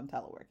row if I'm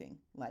teleworking.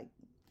 Like,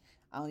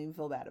 I don't even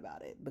feel bad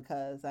about it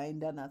because I ain't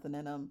done nothing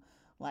in them.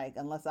 Like,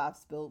 unless I've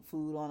spilled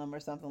food on them or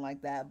something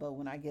like that. But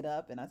when I get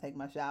up and I take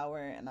my shower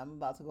and I'm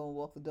about to go and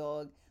walk the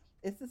dog,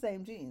 it's the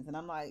same jeans. And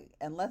I'm like,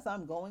 unless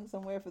I'm going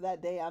somewhere for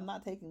that day, I'm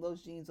not taking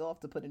those jeans off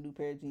to put a new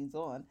pair of jeans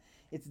on.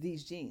 It's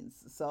these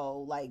jeans. So,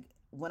 like,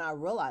 when I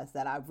realized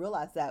that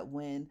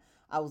when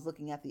I was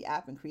looking at the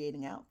app and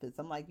creating outfits.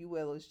 I'm like, you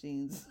wear those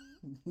jeans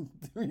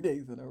 3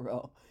 days in a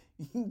row.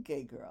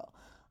 Okay, girl.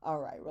 All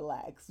right,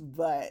 relax.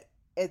 But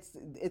it's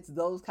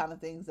those kind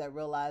of things that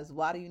realize,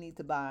 why do you need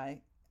to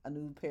buy a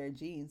new pair of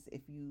jeans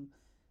if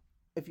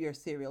you're a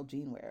serial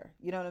jean wearer?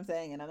 You know what I'm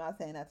saying? And I'm not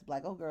saying that to be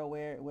like, oh girl,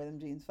 wear them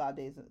jeans 5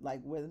 days,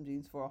 like wear them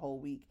jeans for a whole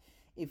week.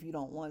 If you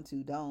don't want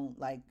to, don't.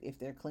 Like, if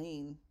they're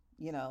clean,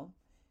 you know,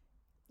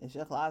 it's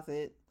your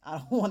closet. I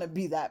don't want to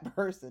be that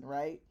person,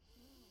 right?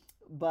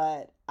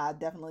 But I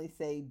definitely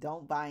say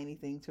don't buy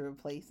anything to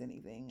replace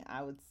anything.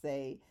 I would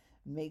say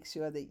make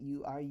sure that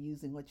you are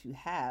using what you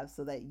have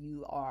so that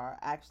you are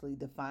actually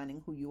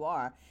defining who you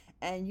are,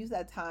 and use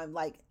that time,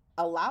 like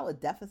allow a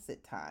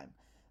deficit time.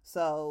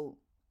 So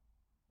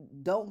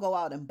don't go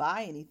out and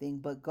buy anything,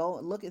 but go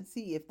look and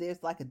see if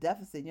there's like a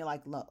deficit. And you're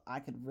like, look, I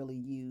could really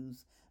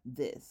use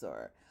this,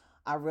 or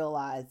I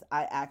realize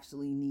I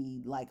actually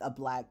need like a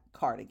black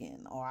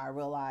cardigan, or I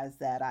realize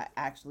that I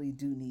actually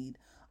do need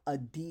a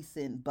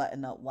decent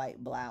button up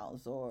white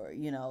blouse, or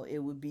it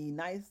would be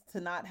nice to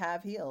not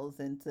have heels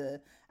and to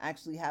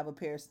actually have a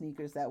pair of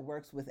sneakers that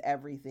works with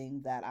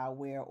everything that I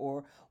wear,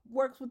 or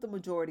works with the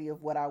majority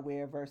of what I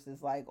wear,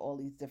 versus like all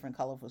these different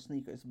colorful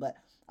sneakers. But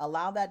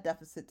allow that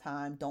deficit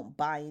time. Don't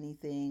buy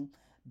anything.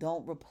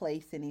 Don't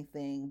replace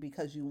anything,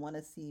 because you want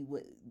to see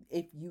what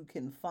if you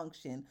can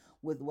function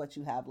with what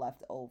you have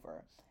left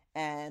over.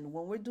 And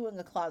when we're doing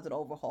a closet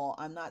overhaul,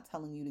 I'm not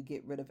telling you to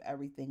get rid of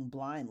everything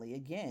blindly.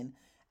 Again,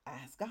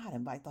 ask God,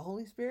 invite the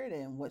Holy Spirit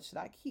in. What should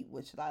I keep?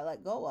 What should I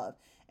let go of?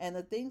 And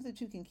the things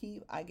that you can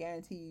keep, I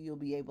guarantee you, you'll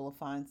be able to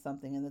find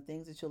something. And the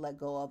things that you'll let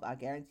go of, I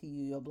guarantee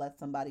you, you'll bless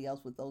somebody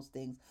else with those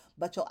things.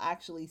 But you'll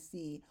actually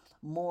see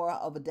more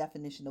of a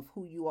definition of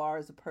who you are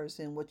as a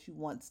person, what you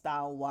want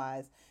style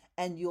wise.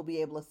 And you'll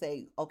be able to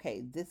say,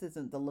 okay, this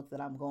isn't the look that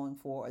I'm going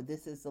for, or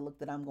this is the look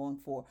that I'm going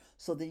for.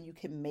 So then you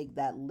can make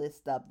that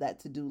list up, that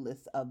to do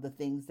list of the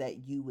things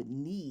that you would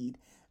need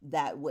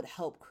that would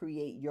help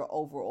create your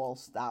overall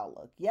style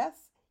look. Yes,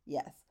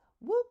 yes.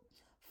 Whoop.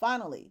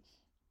 Finally,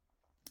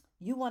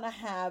 you want to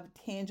have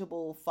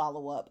tangible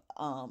follow up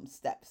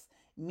steps,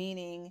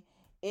 meaning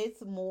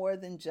it's more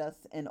than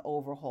just an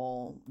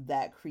overhaul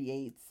that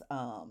creates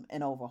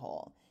an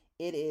overhaul.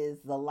 It is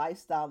the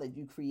lifestyle that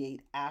you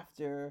create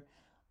after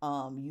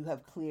you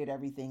have cleared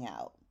everything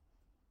out.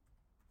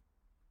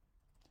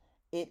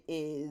 It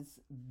is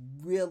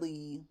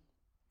really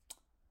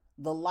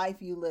the life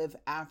you live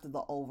after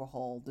the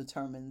overhaul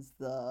determines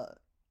the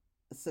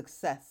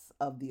success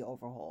of the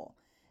overhaul.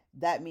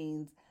 That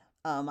means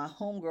my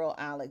homegirl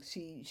Alex,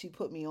 she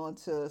put me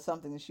onto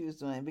something that she was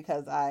doing,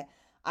 because I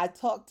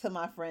talked to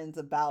my friends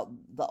about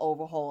the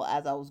overhaul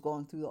as I was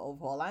going through the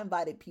overhaul. I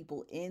invited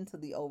people into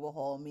the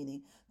overhaul,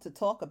 meaning to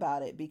talk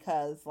about it,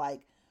 because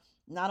like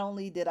not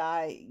only did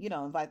I,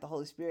 invite the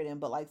Holy Spirit in,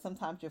 but like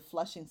sometimes you're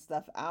flushing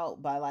stuff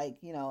out by like,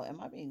 am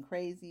I being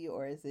crazy,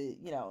 or is it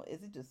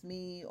just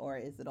me, or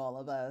is it all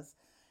of us?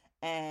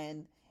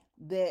 And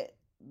the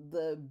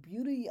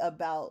beauty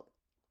about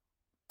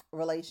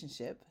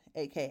relationship,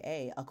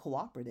 aka a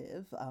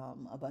cooperative,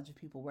 a bunch of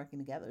people working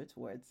together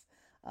towards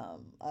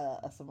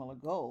a similar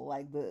goal.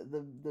 Like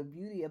the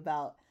beauty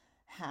about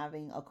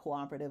having a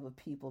cooperative of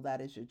people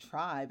that is your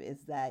tribe is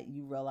that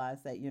you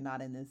realize that you're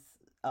not in this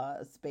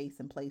space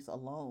and place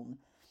alone,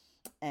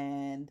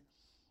 and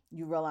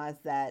you realize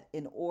that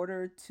in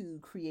order to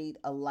create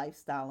a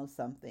lifestyle of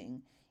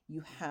something,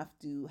 you have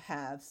to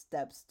have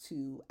steps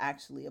to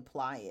actually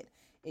apply it.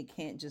 It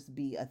can't just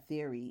be a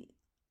theory.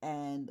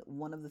 And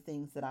one of the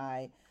things that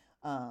I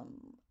um,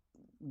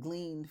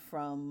 gleaned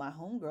from my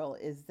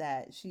homegirl is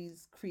that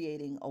she's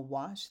creating a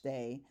wash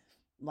day,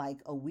 like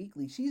a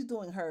weekly. She's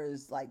doing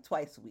hers like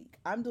twice a week.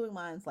 I'm doing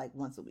mine's like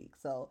once a week.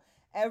 So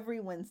every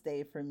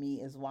Wednesday for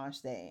me is wash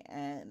day.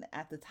 And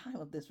at the time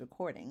of this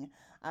recording,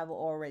 I've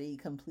already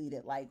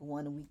completed like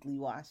one weekly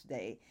wash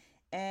day.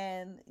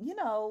 And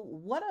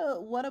what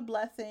a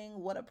blessing,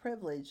 what a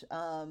privilege.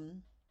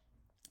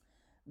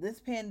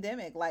 This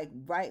pandemic, like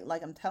right,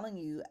 like I'm telling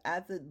you,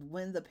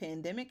 when the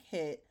pandemic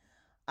hit,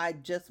 I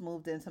just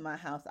moved into my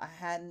house. I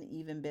hadn't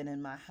even been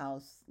in my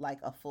house like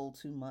a full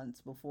 2 months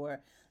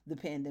before the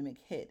pandemic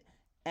hit.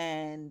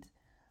 And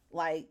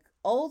like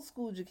old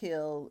school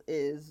Jaquil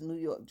is New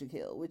York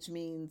Jaquil, which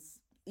means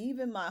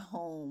even my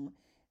home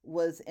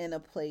was in a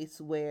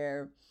place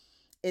where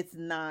it's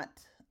not,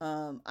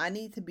 I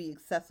need to be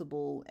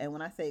accessible. And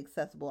when I say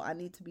accessible, I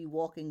need to be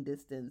walking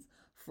distance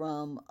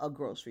from a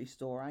grocery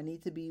store. I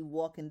need to be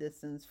walking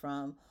distance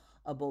from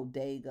a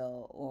bodega,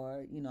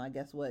 or I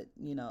guess what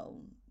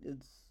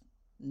it's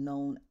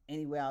known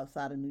anywhere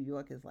outside of New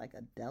York is like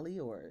a deli,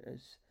 or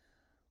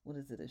what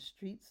is it, a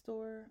street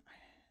store.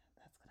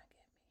 That's gonna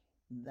get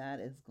me. That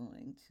is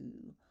going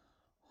to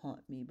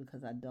haunt me,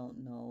 because I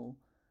don't know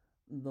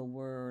the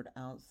word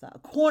outside.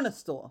 Corner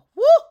store.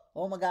 Woo!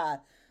 Oh my God.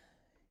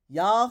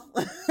 Y'all,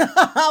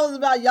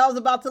 y'all was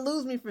about to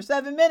lose me for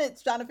 7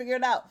 minutes trying to figure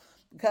it out,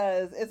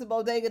 because it's a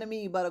bodega to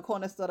me, but a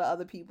corner store to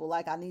other people.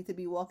 Like I need to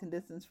be walking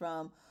distance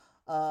from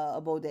a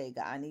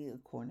bodega. I need a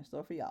corner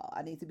store for y'all.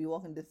 I need to be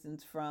walking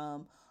distance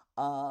from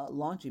a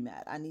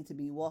laundromat. I need to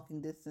be walking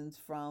distance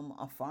from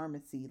a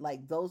pharmacy.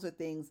 Like those are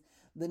things.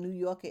 The New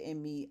Yorker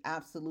in me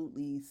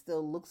absolutely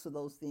still looks for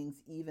those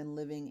things, even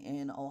living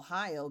in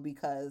Ohio,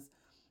 because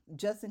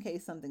just in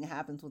case something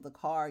happens with a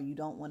car, you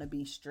don't want to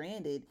be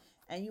stranded,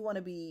 and you want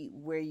to be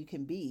where you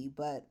can be.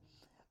 But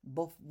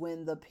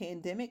when the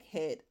pandemic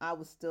hit, I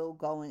was still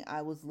going.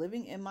 I was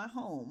living in my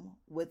home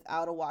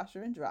without a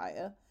washer and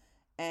dryer,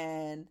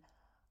 and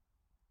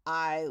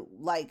I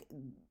like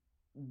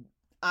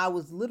I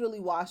was literally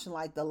washing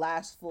like the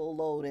last full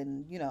load.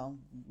 And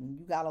when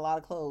you got a lot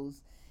of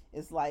clothes,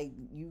 it's like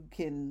you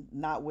can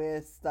not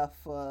wear stuff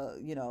for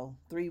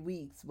 3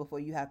 weeks before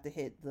you have to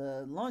hit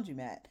the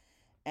laundromat.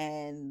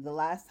 And the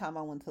last time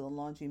I went to the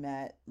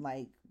laundromat,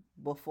 like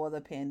before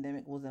the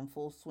pandemic was in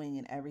full swing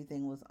and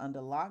everything was under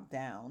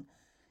lockdown,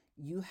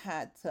 you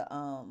had to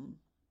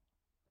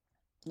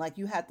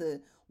you had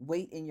to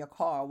wait in your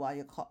car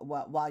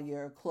while while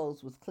your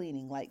clothes was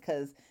cleaning, like,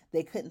 because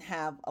they couldn't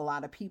have a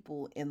lot of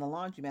people in the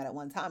laundromat at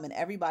one time, and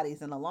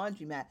everybody's in the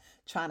laundromat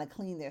trying to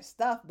clean their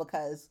stuff,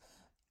 because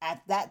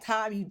at that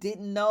time you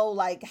didn't know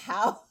like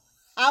how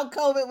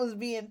COVID was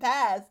being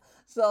passed.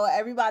 So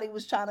everybody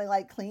was trying to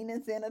like clean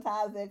and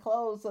sanitize their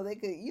clothes so they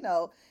could, you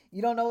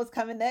don't know what's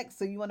coming next,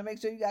 so you want to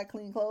make sure you got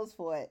clean clothes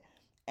for it.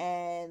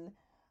 And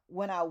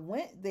when I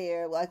went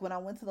there, like when I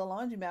went to the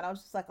laundromat, I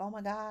was just like, oh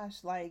my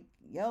gosh, like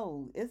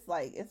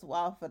it's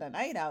wild for the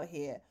night out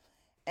here.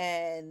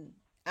 And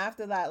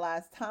after that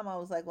last time, I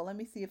was like, well, let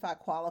me see if I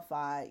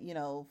qualify,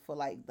 for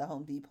like the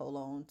Home Depot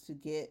loan to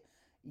get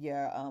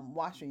your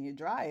washer and your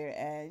dryer.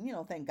 And,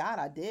 thank God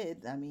I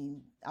did. I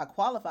mean, I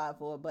qualified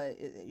for it, but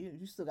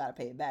you still got to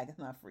pay it back. It's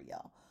not free,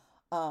 y'all.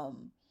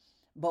 Um,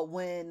 but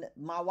when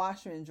my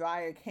washer and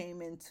dryer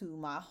came into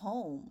my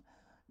home,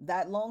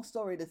 that long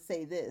story to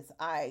say this,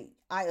 I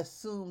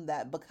assumed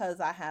that because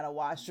I had a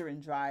washer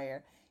and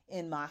dryer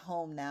in my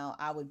home now,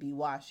 I would be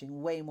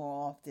washing way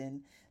more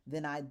often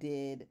than I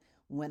did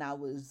when I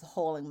was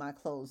hauling my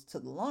clothes to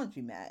the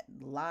laundromat.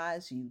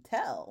 Lies you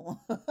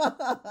tell.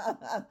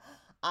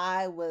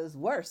 I was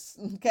worse,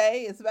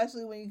 okay?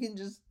 Especially when you can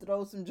just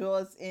throw some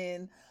drawers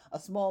in a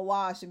small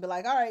wash and be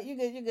like, all right, you're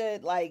good, you're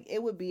good. Like,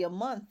 it would be a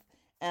month,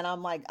 and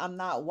I'm like, I'm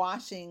not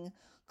washing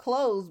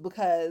clothes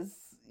because,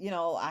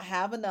 I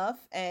have enough.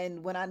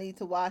 And when I need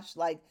to wash,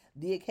 like,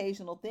 the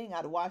occasional thing,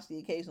 I'd wash the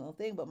occasional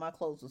thing, but my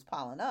clothes was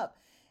piling up.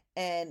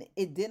 And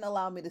it didn't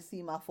allow me to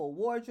see my full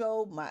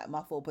wardrobe,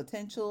 my full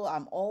potential.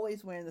 I'm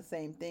always wearing the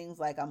same things.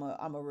 Like, I'm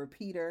a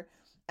repeater.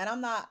 And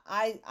I'm not,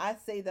 I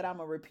say that I'm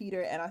a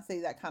repeater, and I say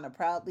that kind of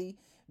proudly,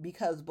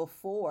 because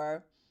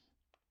before,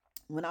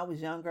 when I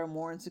was younger,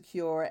 more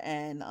insecure,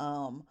 and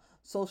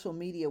social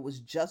media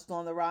was just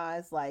on the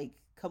rise. Like,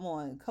 come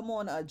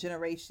on, a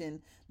generation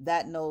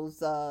that knows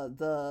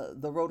the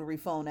rotary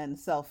phone and the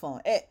cell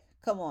phone. Hey,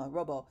 come on,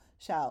 Robo,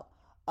 shout.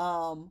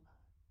 Um,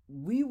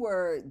 we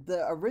were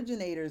the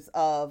originators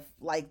of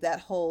like that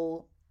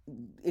whole,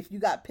 if you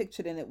got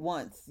pictured in it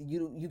once,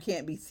 you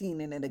can't be seen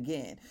in it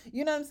again.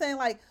 You know what I'm saying?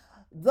 Like,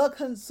 the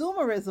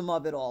consumerism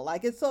of it all.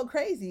 Like, it's so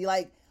crazy.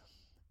 Like,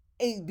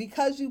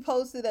 because you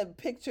posted a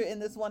picture in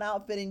this one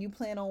outfit and you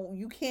plan on,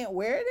 you can't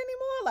wear it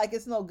anymore. Like,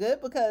 it's no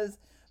good, because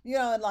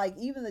and like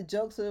even the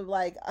jokes are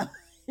like,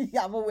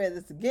 yeah, I'm gonna wear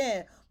this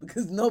again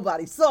because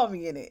nobody saw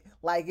me in it.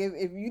 Like,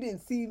 if you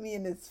didn't see me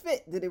in this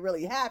fit, did it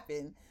really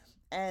happen?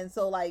 And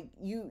so like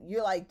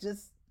you're like,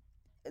 just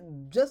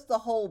the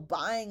whole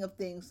buying of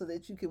things so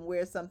that you can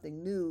wear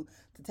something new,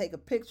 to take a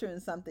picture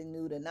in something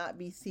new, to not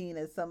be seen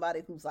as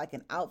somebody who's like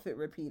an outfit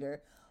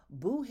repeater.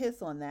 Boo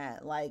hiss on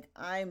that. Like,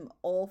 I'm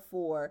all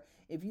for,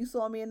 if you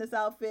saw me in this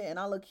outfit and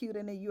I look cute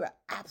in it, you are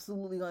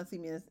absolutely going to see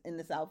me in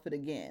this outfit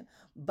again.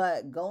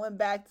 But going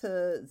back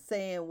to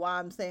saying why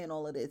I'm saying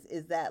all of this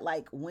is that,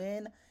 like,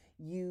 when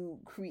you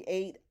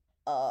create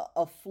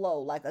a flow,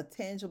 like a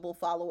tangible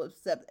follow up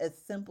step as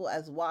simple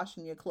as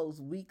washing your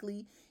clothes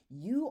weekly,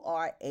 you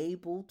are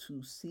able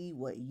to see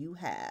what you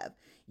have.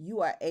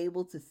 You are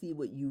able to see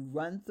what you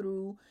run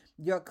through.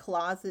 Your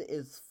closet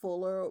is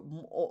fuller,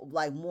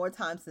 like more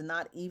times than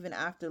not, even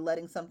after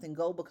letting something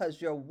go,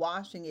 because you're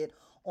washing it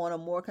on a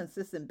more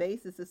consistent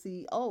basis to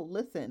see, oh,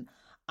 listen,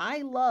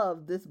 I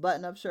love this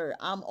button up shirt.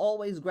 I'm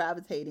always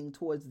gravitating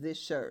towards this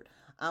shirt.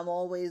 I'm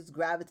always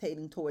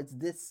gravitating towards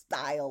this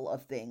style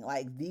of thing.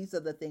 Like, these are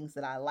the things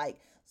that I like.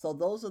 So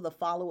those are the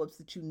follow-ups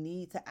that you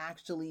need to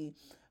actually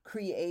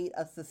create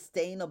a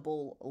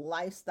sustainable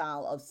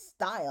lifestyle of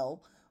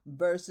style,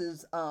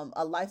 versus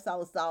a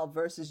lifestyle of style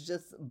versus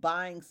just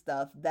buying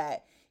stuff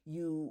that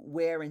you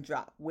wear and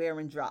drop,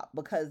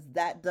 because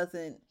that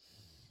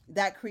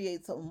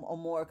creates a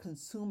more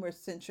consumer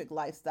centric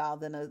lifestyle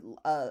than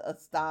a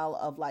style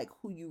of like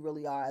who you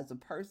really are as a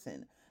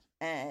person.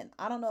 And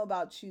I don't know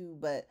about you,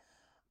 but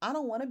I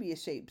don't want to be a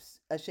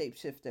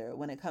shapeshifter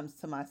when it comes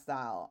to my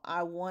style.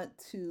 I want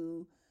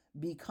to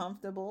be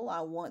comfortable.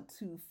 I want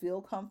to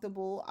feel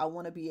comfortable. I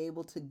want to be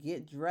able to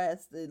get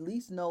dressed, at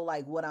least know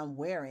like what I'm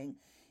wearing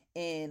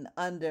in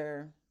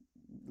under,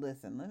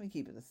 listen, let me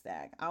keep it a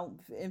stack.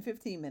 In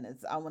 15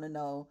 minutes, I want to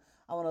know,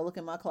 I want to look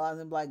in my closet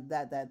and be like,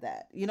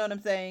 that. You know what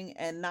I'm saying?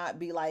 And not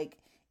be like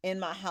in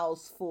my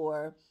house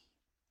for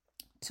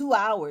 2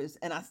 hours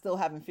and I still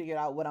haven't figured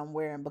out what I'm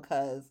wearing,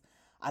 because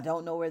I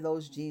don't know where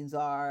those jeans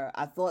are.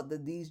 I thought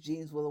that these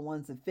jeans were the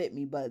ones that fit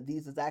me, but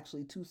these is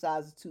actually two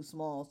sizes too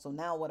small. So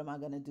now what am I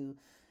going to do?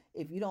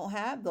 If you don't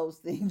have those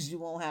things, you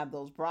won't have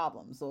those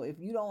problems. So if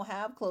you don't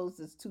have clothes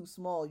that's too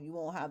small, you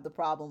won't have the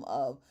problem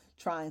of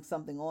trying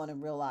something on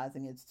and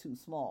realizing it's too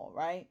small,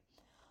 right?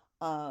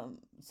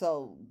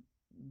 So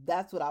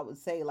that's what I would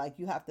say. Like,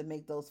 you have to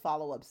make those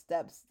follow up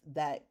steps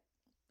that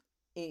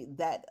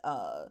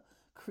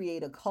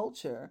create a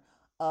culture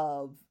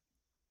of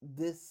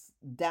this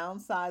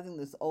downsizing,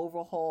 this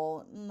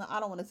overhaul. I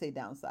don't want to say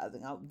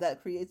downsizing.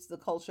 That creates the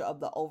culture of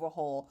the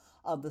overhaul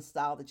of the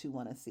style that you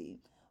want to see.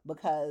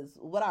 because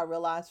what I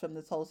realized from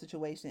this whole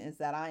situation is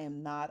that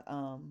I'm not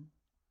a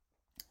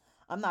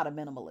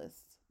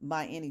minimalist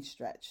by any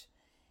stretch.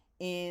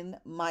 In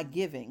my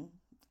giving,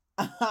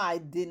 I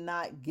did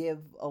not give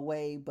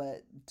away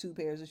but two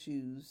pairs of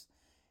shoes,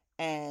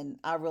 and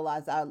I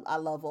realized I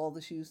love all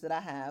the shoes that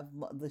I have.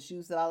 The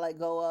shoes that I let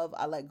go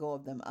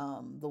of them.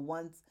 The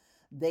ones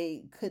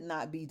they could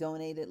not be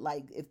donated,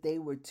 like if they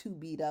were too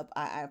beat up,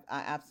 I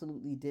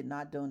absolutely did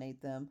not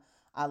donate them.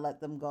 I let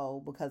them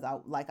go because I,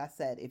 like I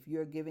said, if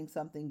you're giving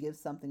something, give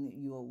something that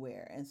you will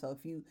wear. And so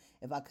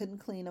if I couldn't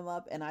clean them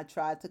up, and I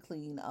tried to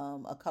clean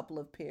a couple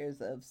of pairs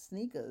of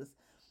sneakers,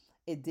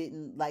 it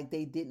didn't, like,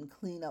 they didn't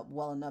clean up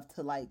well enough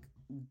to like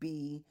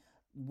be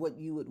what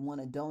you would want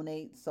to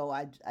donate. So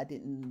I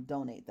didn't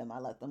donate them. I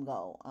let them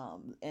go.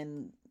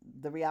 And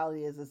the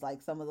reality is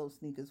like some of those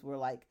sneakers were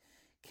like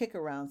kick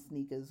around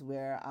sneakers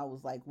where I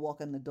was like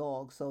walking the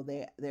dog, so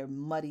they're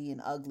muddy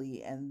and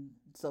ugly, and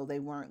so they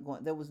weren't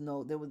going, there was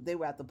no, there was, they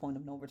were at the point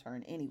of no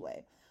return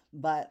anyway.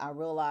 But I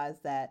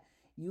realized that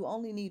you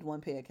only need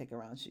one pair of kick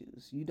around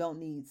shoes. You don't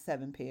need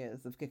seven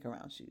pairs of kick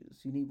around shoes.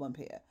 You need one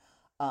pair.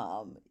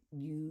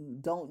 You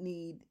don't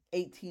need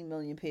 18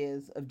 million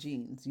pairs of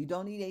jeans. You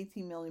don't need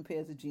 18 million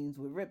pairs of jeans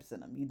with rips in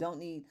them. You don't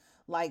need,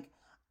 like,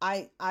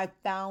 I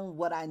found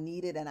what I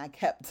needed, and I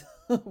kept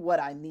what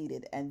I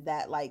needed, and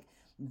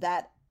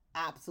that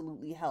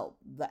absolutely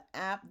helped. The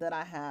app that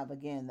I have,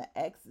 again, the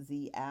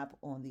XZ app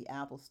on the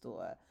Apple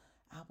Store,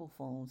 Apple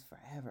phones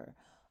forever.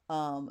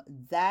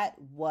 That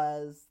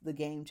was the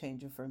game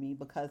changer for me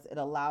because it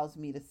allows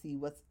me to see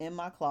what's in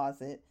my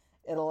closet.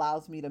 It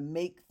allows me to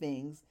make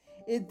things.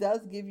 It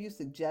does give you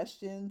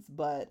suggestions,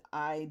 but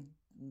I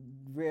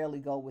rarely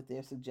go with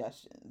their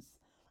suggestions.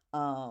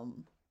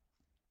 Um,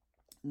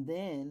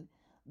 then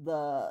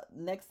the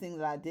next thing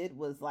that I did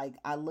was like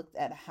I looked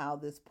at how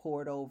this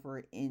poured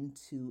over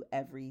into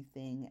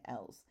everything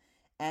else.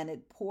 And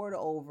it poured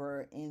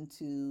over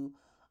into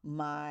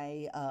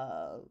my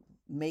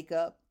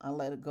makeup. I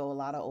let it go a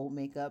lot of old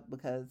makeup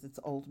because it's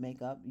old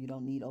makeup. You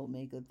don't need old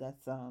makeup.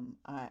 That's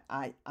eye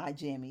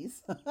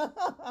jammies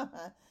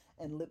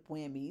and lip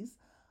whammies.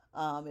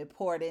 It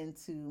poured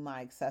into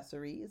my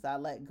accessories. I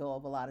let go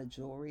of a lot of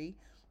jewelry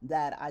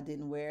that I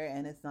didn't wear,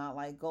 and it's not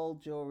like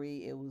gold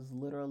jewelry. It was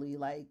literally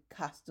like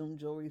costume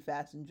jewelry,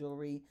 fashion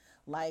jewelry,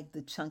 like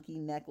the chunky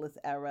necklace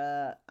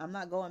era. I'm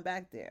not going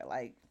back there.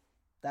 Like,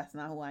 that's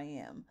not who I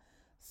am.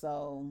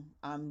 So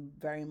I'm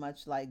very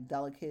much like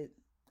delicate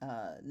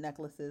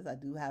necklaces. I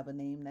do have a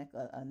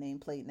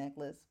nameplate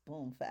necklace.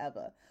 Boom,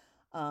 forever.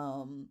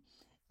 Um,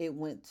 it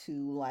went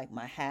to like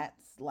my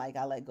hats. Like,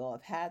 I let go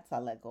of hats. I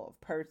let go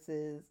of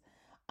purses.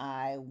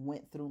 I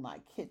went through my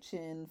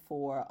kitchen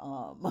for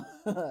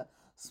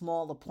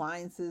small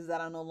appliances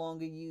that I no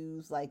longer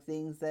use, like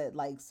things that,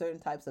 like certain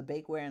types of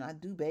bakeware, and I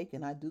do bake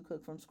and I do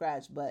cook from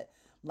scratch, but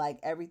like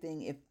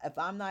everything, if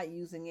I'm not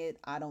using it,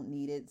 I don't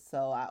need it.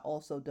 So I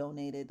also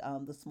donated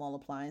the small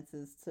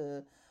appliances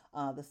to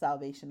the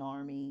Salvation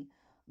Army.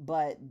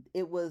 But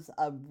it was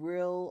a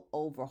real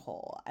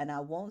overhaul, and I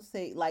won't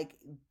say, like,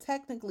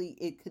 technically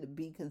it could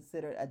be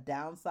considered a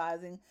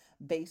downsizing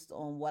based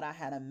on what I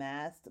had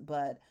amassed,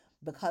 but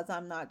because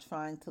I'm not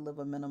trying to live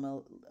a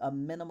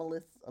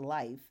minimalist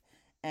life,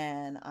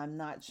 and I'm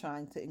not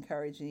trying to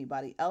encourage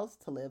anybody else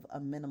to live a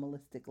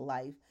minimalistic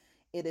life.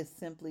 It is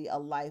simply a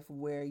life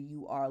where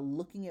you are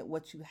looking at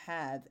what you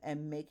have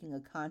and making a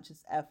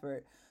conscious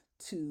effort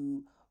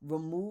to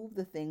remove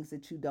the things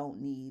that you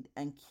don't need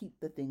and keep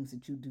the things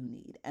that you do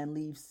need and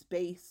leave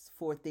space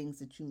for things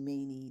that you may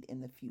need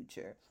in the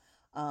future.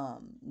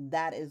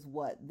 That is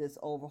what this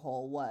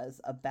overhaul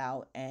was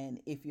about. And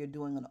if you're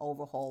doing an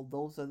overhaul,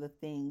 those are the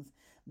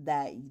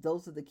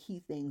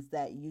key things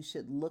that you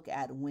should look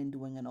at when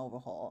doing an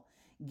overhaul.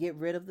 Get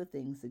rid of the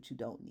things that you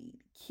don't need.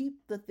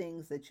 Keep the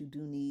things that you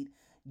do need.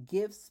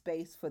 Give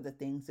space for the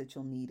things that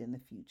you'll need in the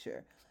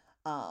future.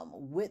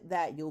 With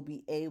that, you'll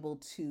be able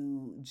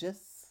to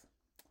just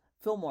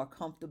feel more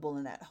comfortable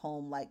in that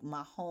home. Like,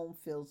 my home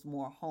feels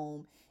more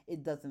home.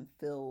 It doesn't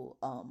feel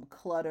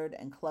cluttered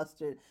and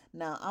clustered.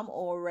 Now, I'm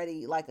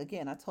already, like,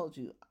 again, I told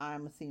you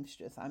I'm a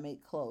seamstress. I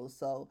make clothes,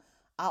 so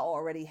I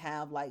already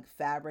have like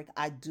fabric.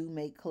 I do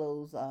make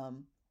clothes.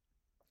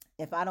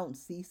 If I don't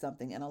see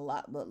something, and a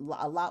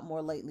lot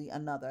more lately,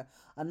 another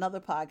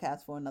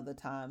podcast for another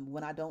time.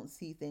 When I don't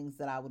see things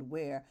that I would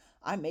wear,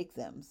 I make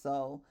them.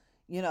 So,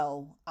 I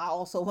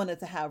also wanted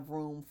to have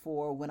room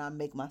for when I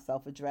make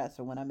myself a dress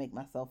or when I make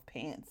myself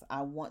pants.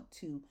 I want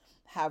to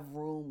have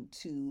room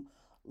to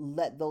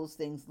let those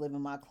things live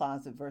in my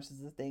closet versus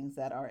the things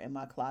that are in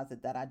my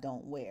closet that I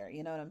don't wear.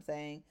 You know what I'm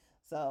saying?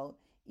 So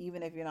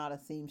even if you're not a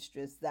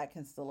seamstress, that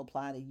can still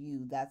apply to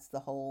you. That's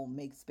the whole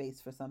make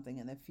space for something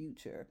in the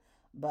future.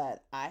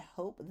 But I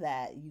hope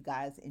that you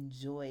guys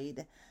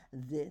enjoyed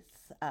this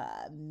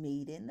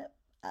maiden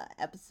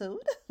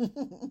episode.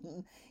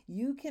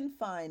 You can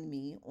find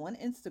me on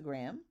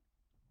Instagram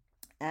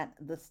at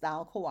the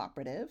Style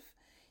Cooperative.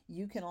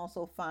 You can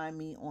also find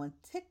me on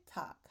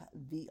TikTok,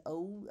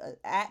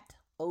 at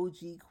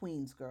OG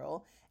Queens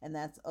Girl, and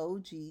that's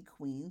OG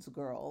Queens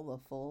Girl, the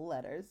full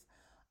letters.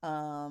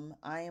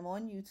 I am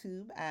on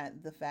YouTube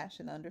at the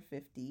Fashion Under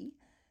 50.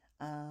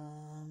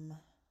 Um,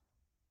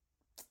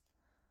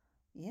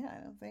 yeah,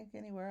 I don't think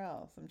anywhere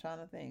else. I'm trying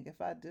to think.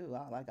 If I do,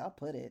 I'll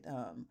put it.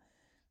 I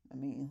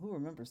mean, who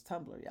remembers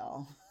Tumblr,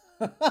 y'all?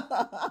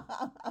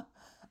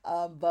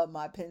 But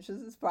my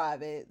Pinterest is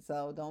private,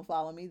 so don't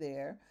follow me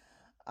there.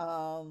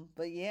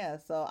 But yeah,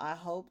 so I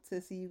hope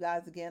to see you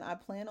guys again. I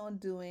plan on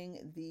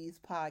doing these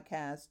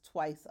podcasts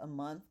twice a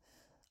month,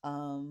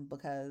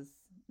 because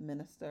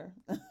minister,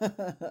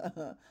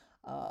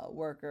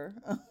 worker.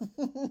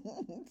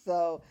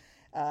 So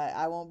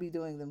I won't be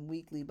doing them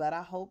weekly, but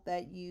I hope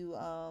that you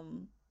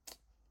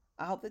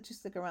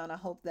stick around. I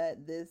hope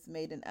that this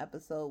maiden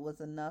episode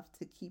was enough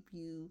to keep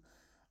you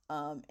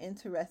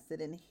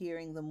interested in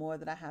hearing the more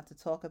that I have to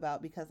talk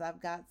about, because I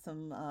got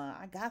some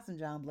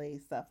John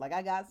Blaze stuff. Like,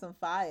 I got some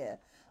fire.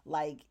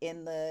 I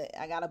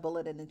got a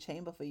bullet in the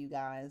chamber for you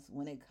guys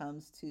when it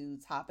comes to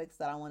topics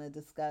that I want to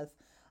discuss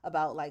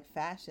about, like,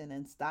 fashion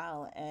and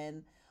style,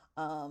 and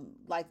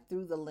like,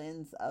 through the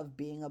lens of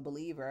being a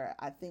believer.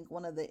 I think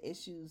one of the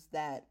issues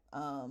that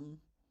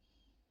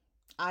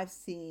I've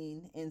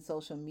seen in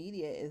social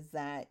media is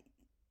that,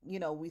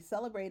 we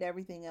celebrate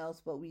everything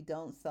else, but we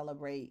don't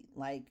celebrate,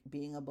 like,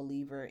 being a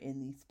believer in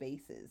these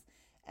spaces.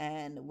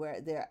 And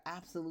where they're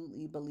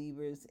absolutely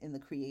believers in the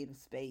creative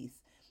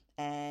space.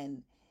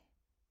 And,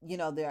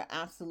 there are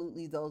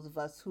absolutely those of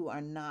us who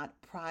are not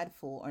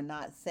prideful or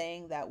not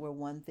saying that we're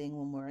one thing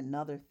when we're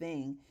another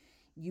thing.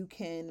 You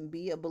can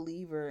be a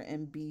believer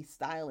and be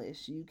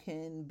stylish. You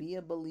can be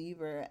a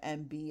believer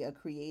and be a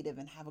creative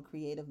and have a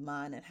creative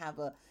mind and have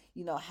a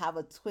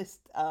twist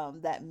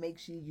that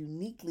makes you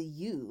uniquely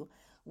you,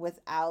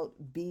 without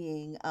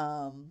being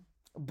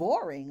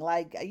boring.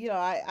 Like,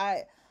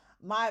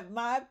 my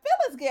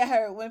feelings get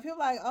hurt when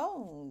people are like,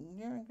 "Oh,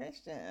 you're a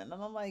Christian," and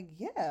I'm like,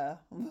 "Yeah,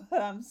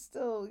 but I'm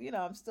still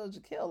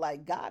Jaquil.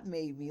 Like, God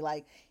made me,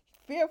 like,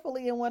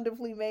 fearfully and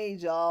wonderfully made,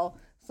 y'all.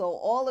 So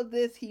all of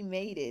this, He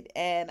made it,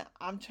 and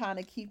I'm trying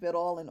to keep it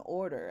all in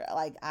order.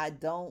 Like, I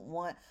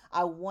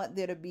want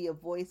there to be a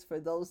voice for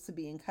those to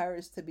be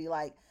encouraged to be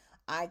like,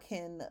 I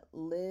can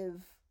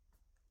live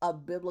a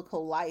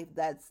biblical life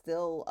that's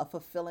still a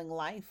fulfilling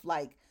life.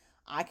 Like,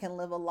 I can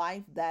live a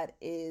life that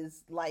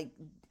is like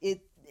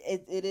it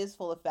is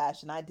full of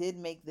fashion. I did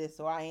make this,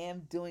 or I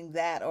am doing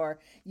that, or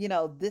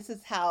this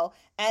is how,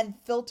 and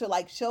filter,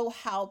 like, show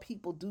how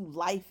people do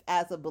life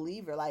as a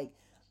believer. Like,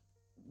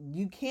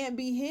 you can't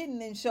be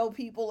hidden and show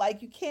people,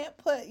 like, you can't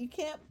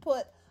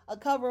put a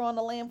cover on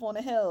a lamp on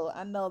a hill.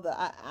 I know that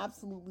I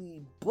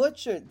absolutely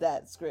butchered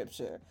that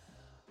scripture,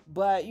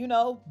 but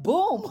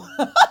boom.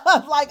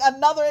 Like,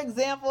 another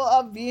example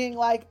of being,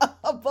 like,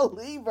 a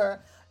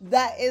believer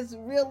that is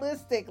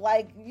realistic.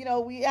 Like,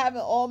 we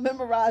haven't all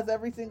memorized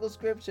every single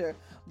scripture,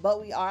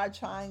 but we are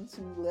trying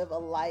to live a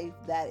life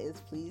that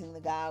is pleasing to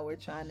God. We're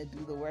trying to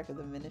do the work of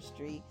the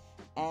ministry,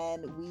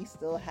 and we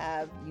still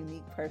have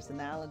unique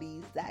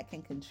personalities that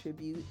can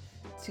contribute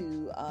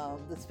to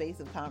the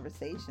space of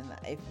conversation.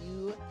 If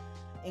you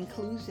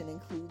Inclusion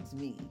includes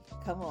me.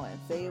 Come on,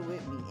 say it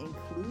with me.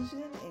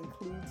 Inclusion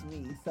includes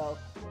me. So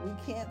we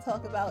can't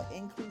talk about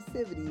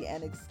inclusivity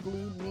and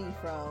exclude me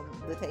from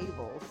the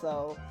table.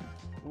 So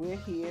we're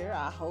here.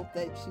 I hope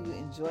that you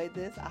enjoyed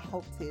this. I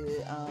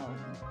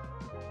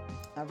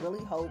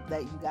really hope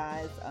that you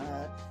guys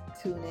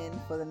tune in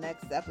for the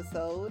next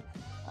episode.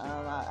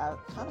 I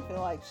kind of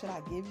feel like, should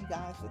I give you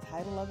guys the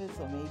title of it,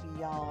 so maybe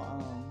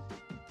y'all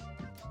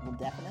will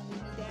definitely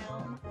be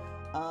down.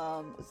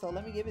 So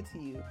let me give it to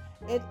you.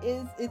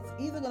 It's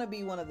either going to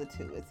be one of the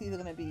two. It's either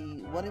going to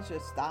be, what is your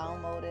style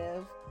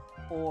motive,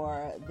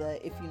 or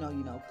the if you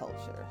know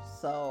culture.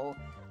 So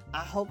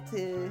I hope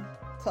to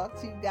talk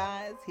to you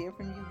guys, hear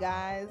from you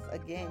guys.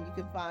 Again, you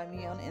can find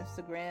me on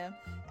Instagram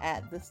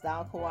at The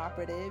Style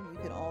Cooperative. You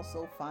can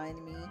also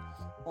find me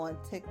on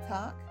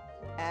TikTok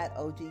at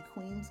OG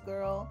Queens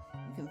Girl.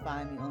 You can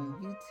find me on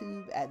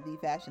YouTube at The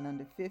Fashion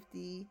Under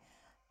 50.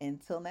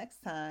 Until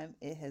next time,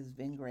 it has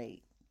been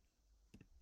great.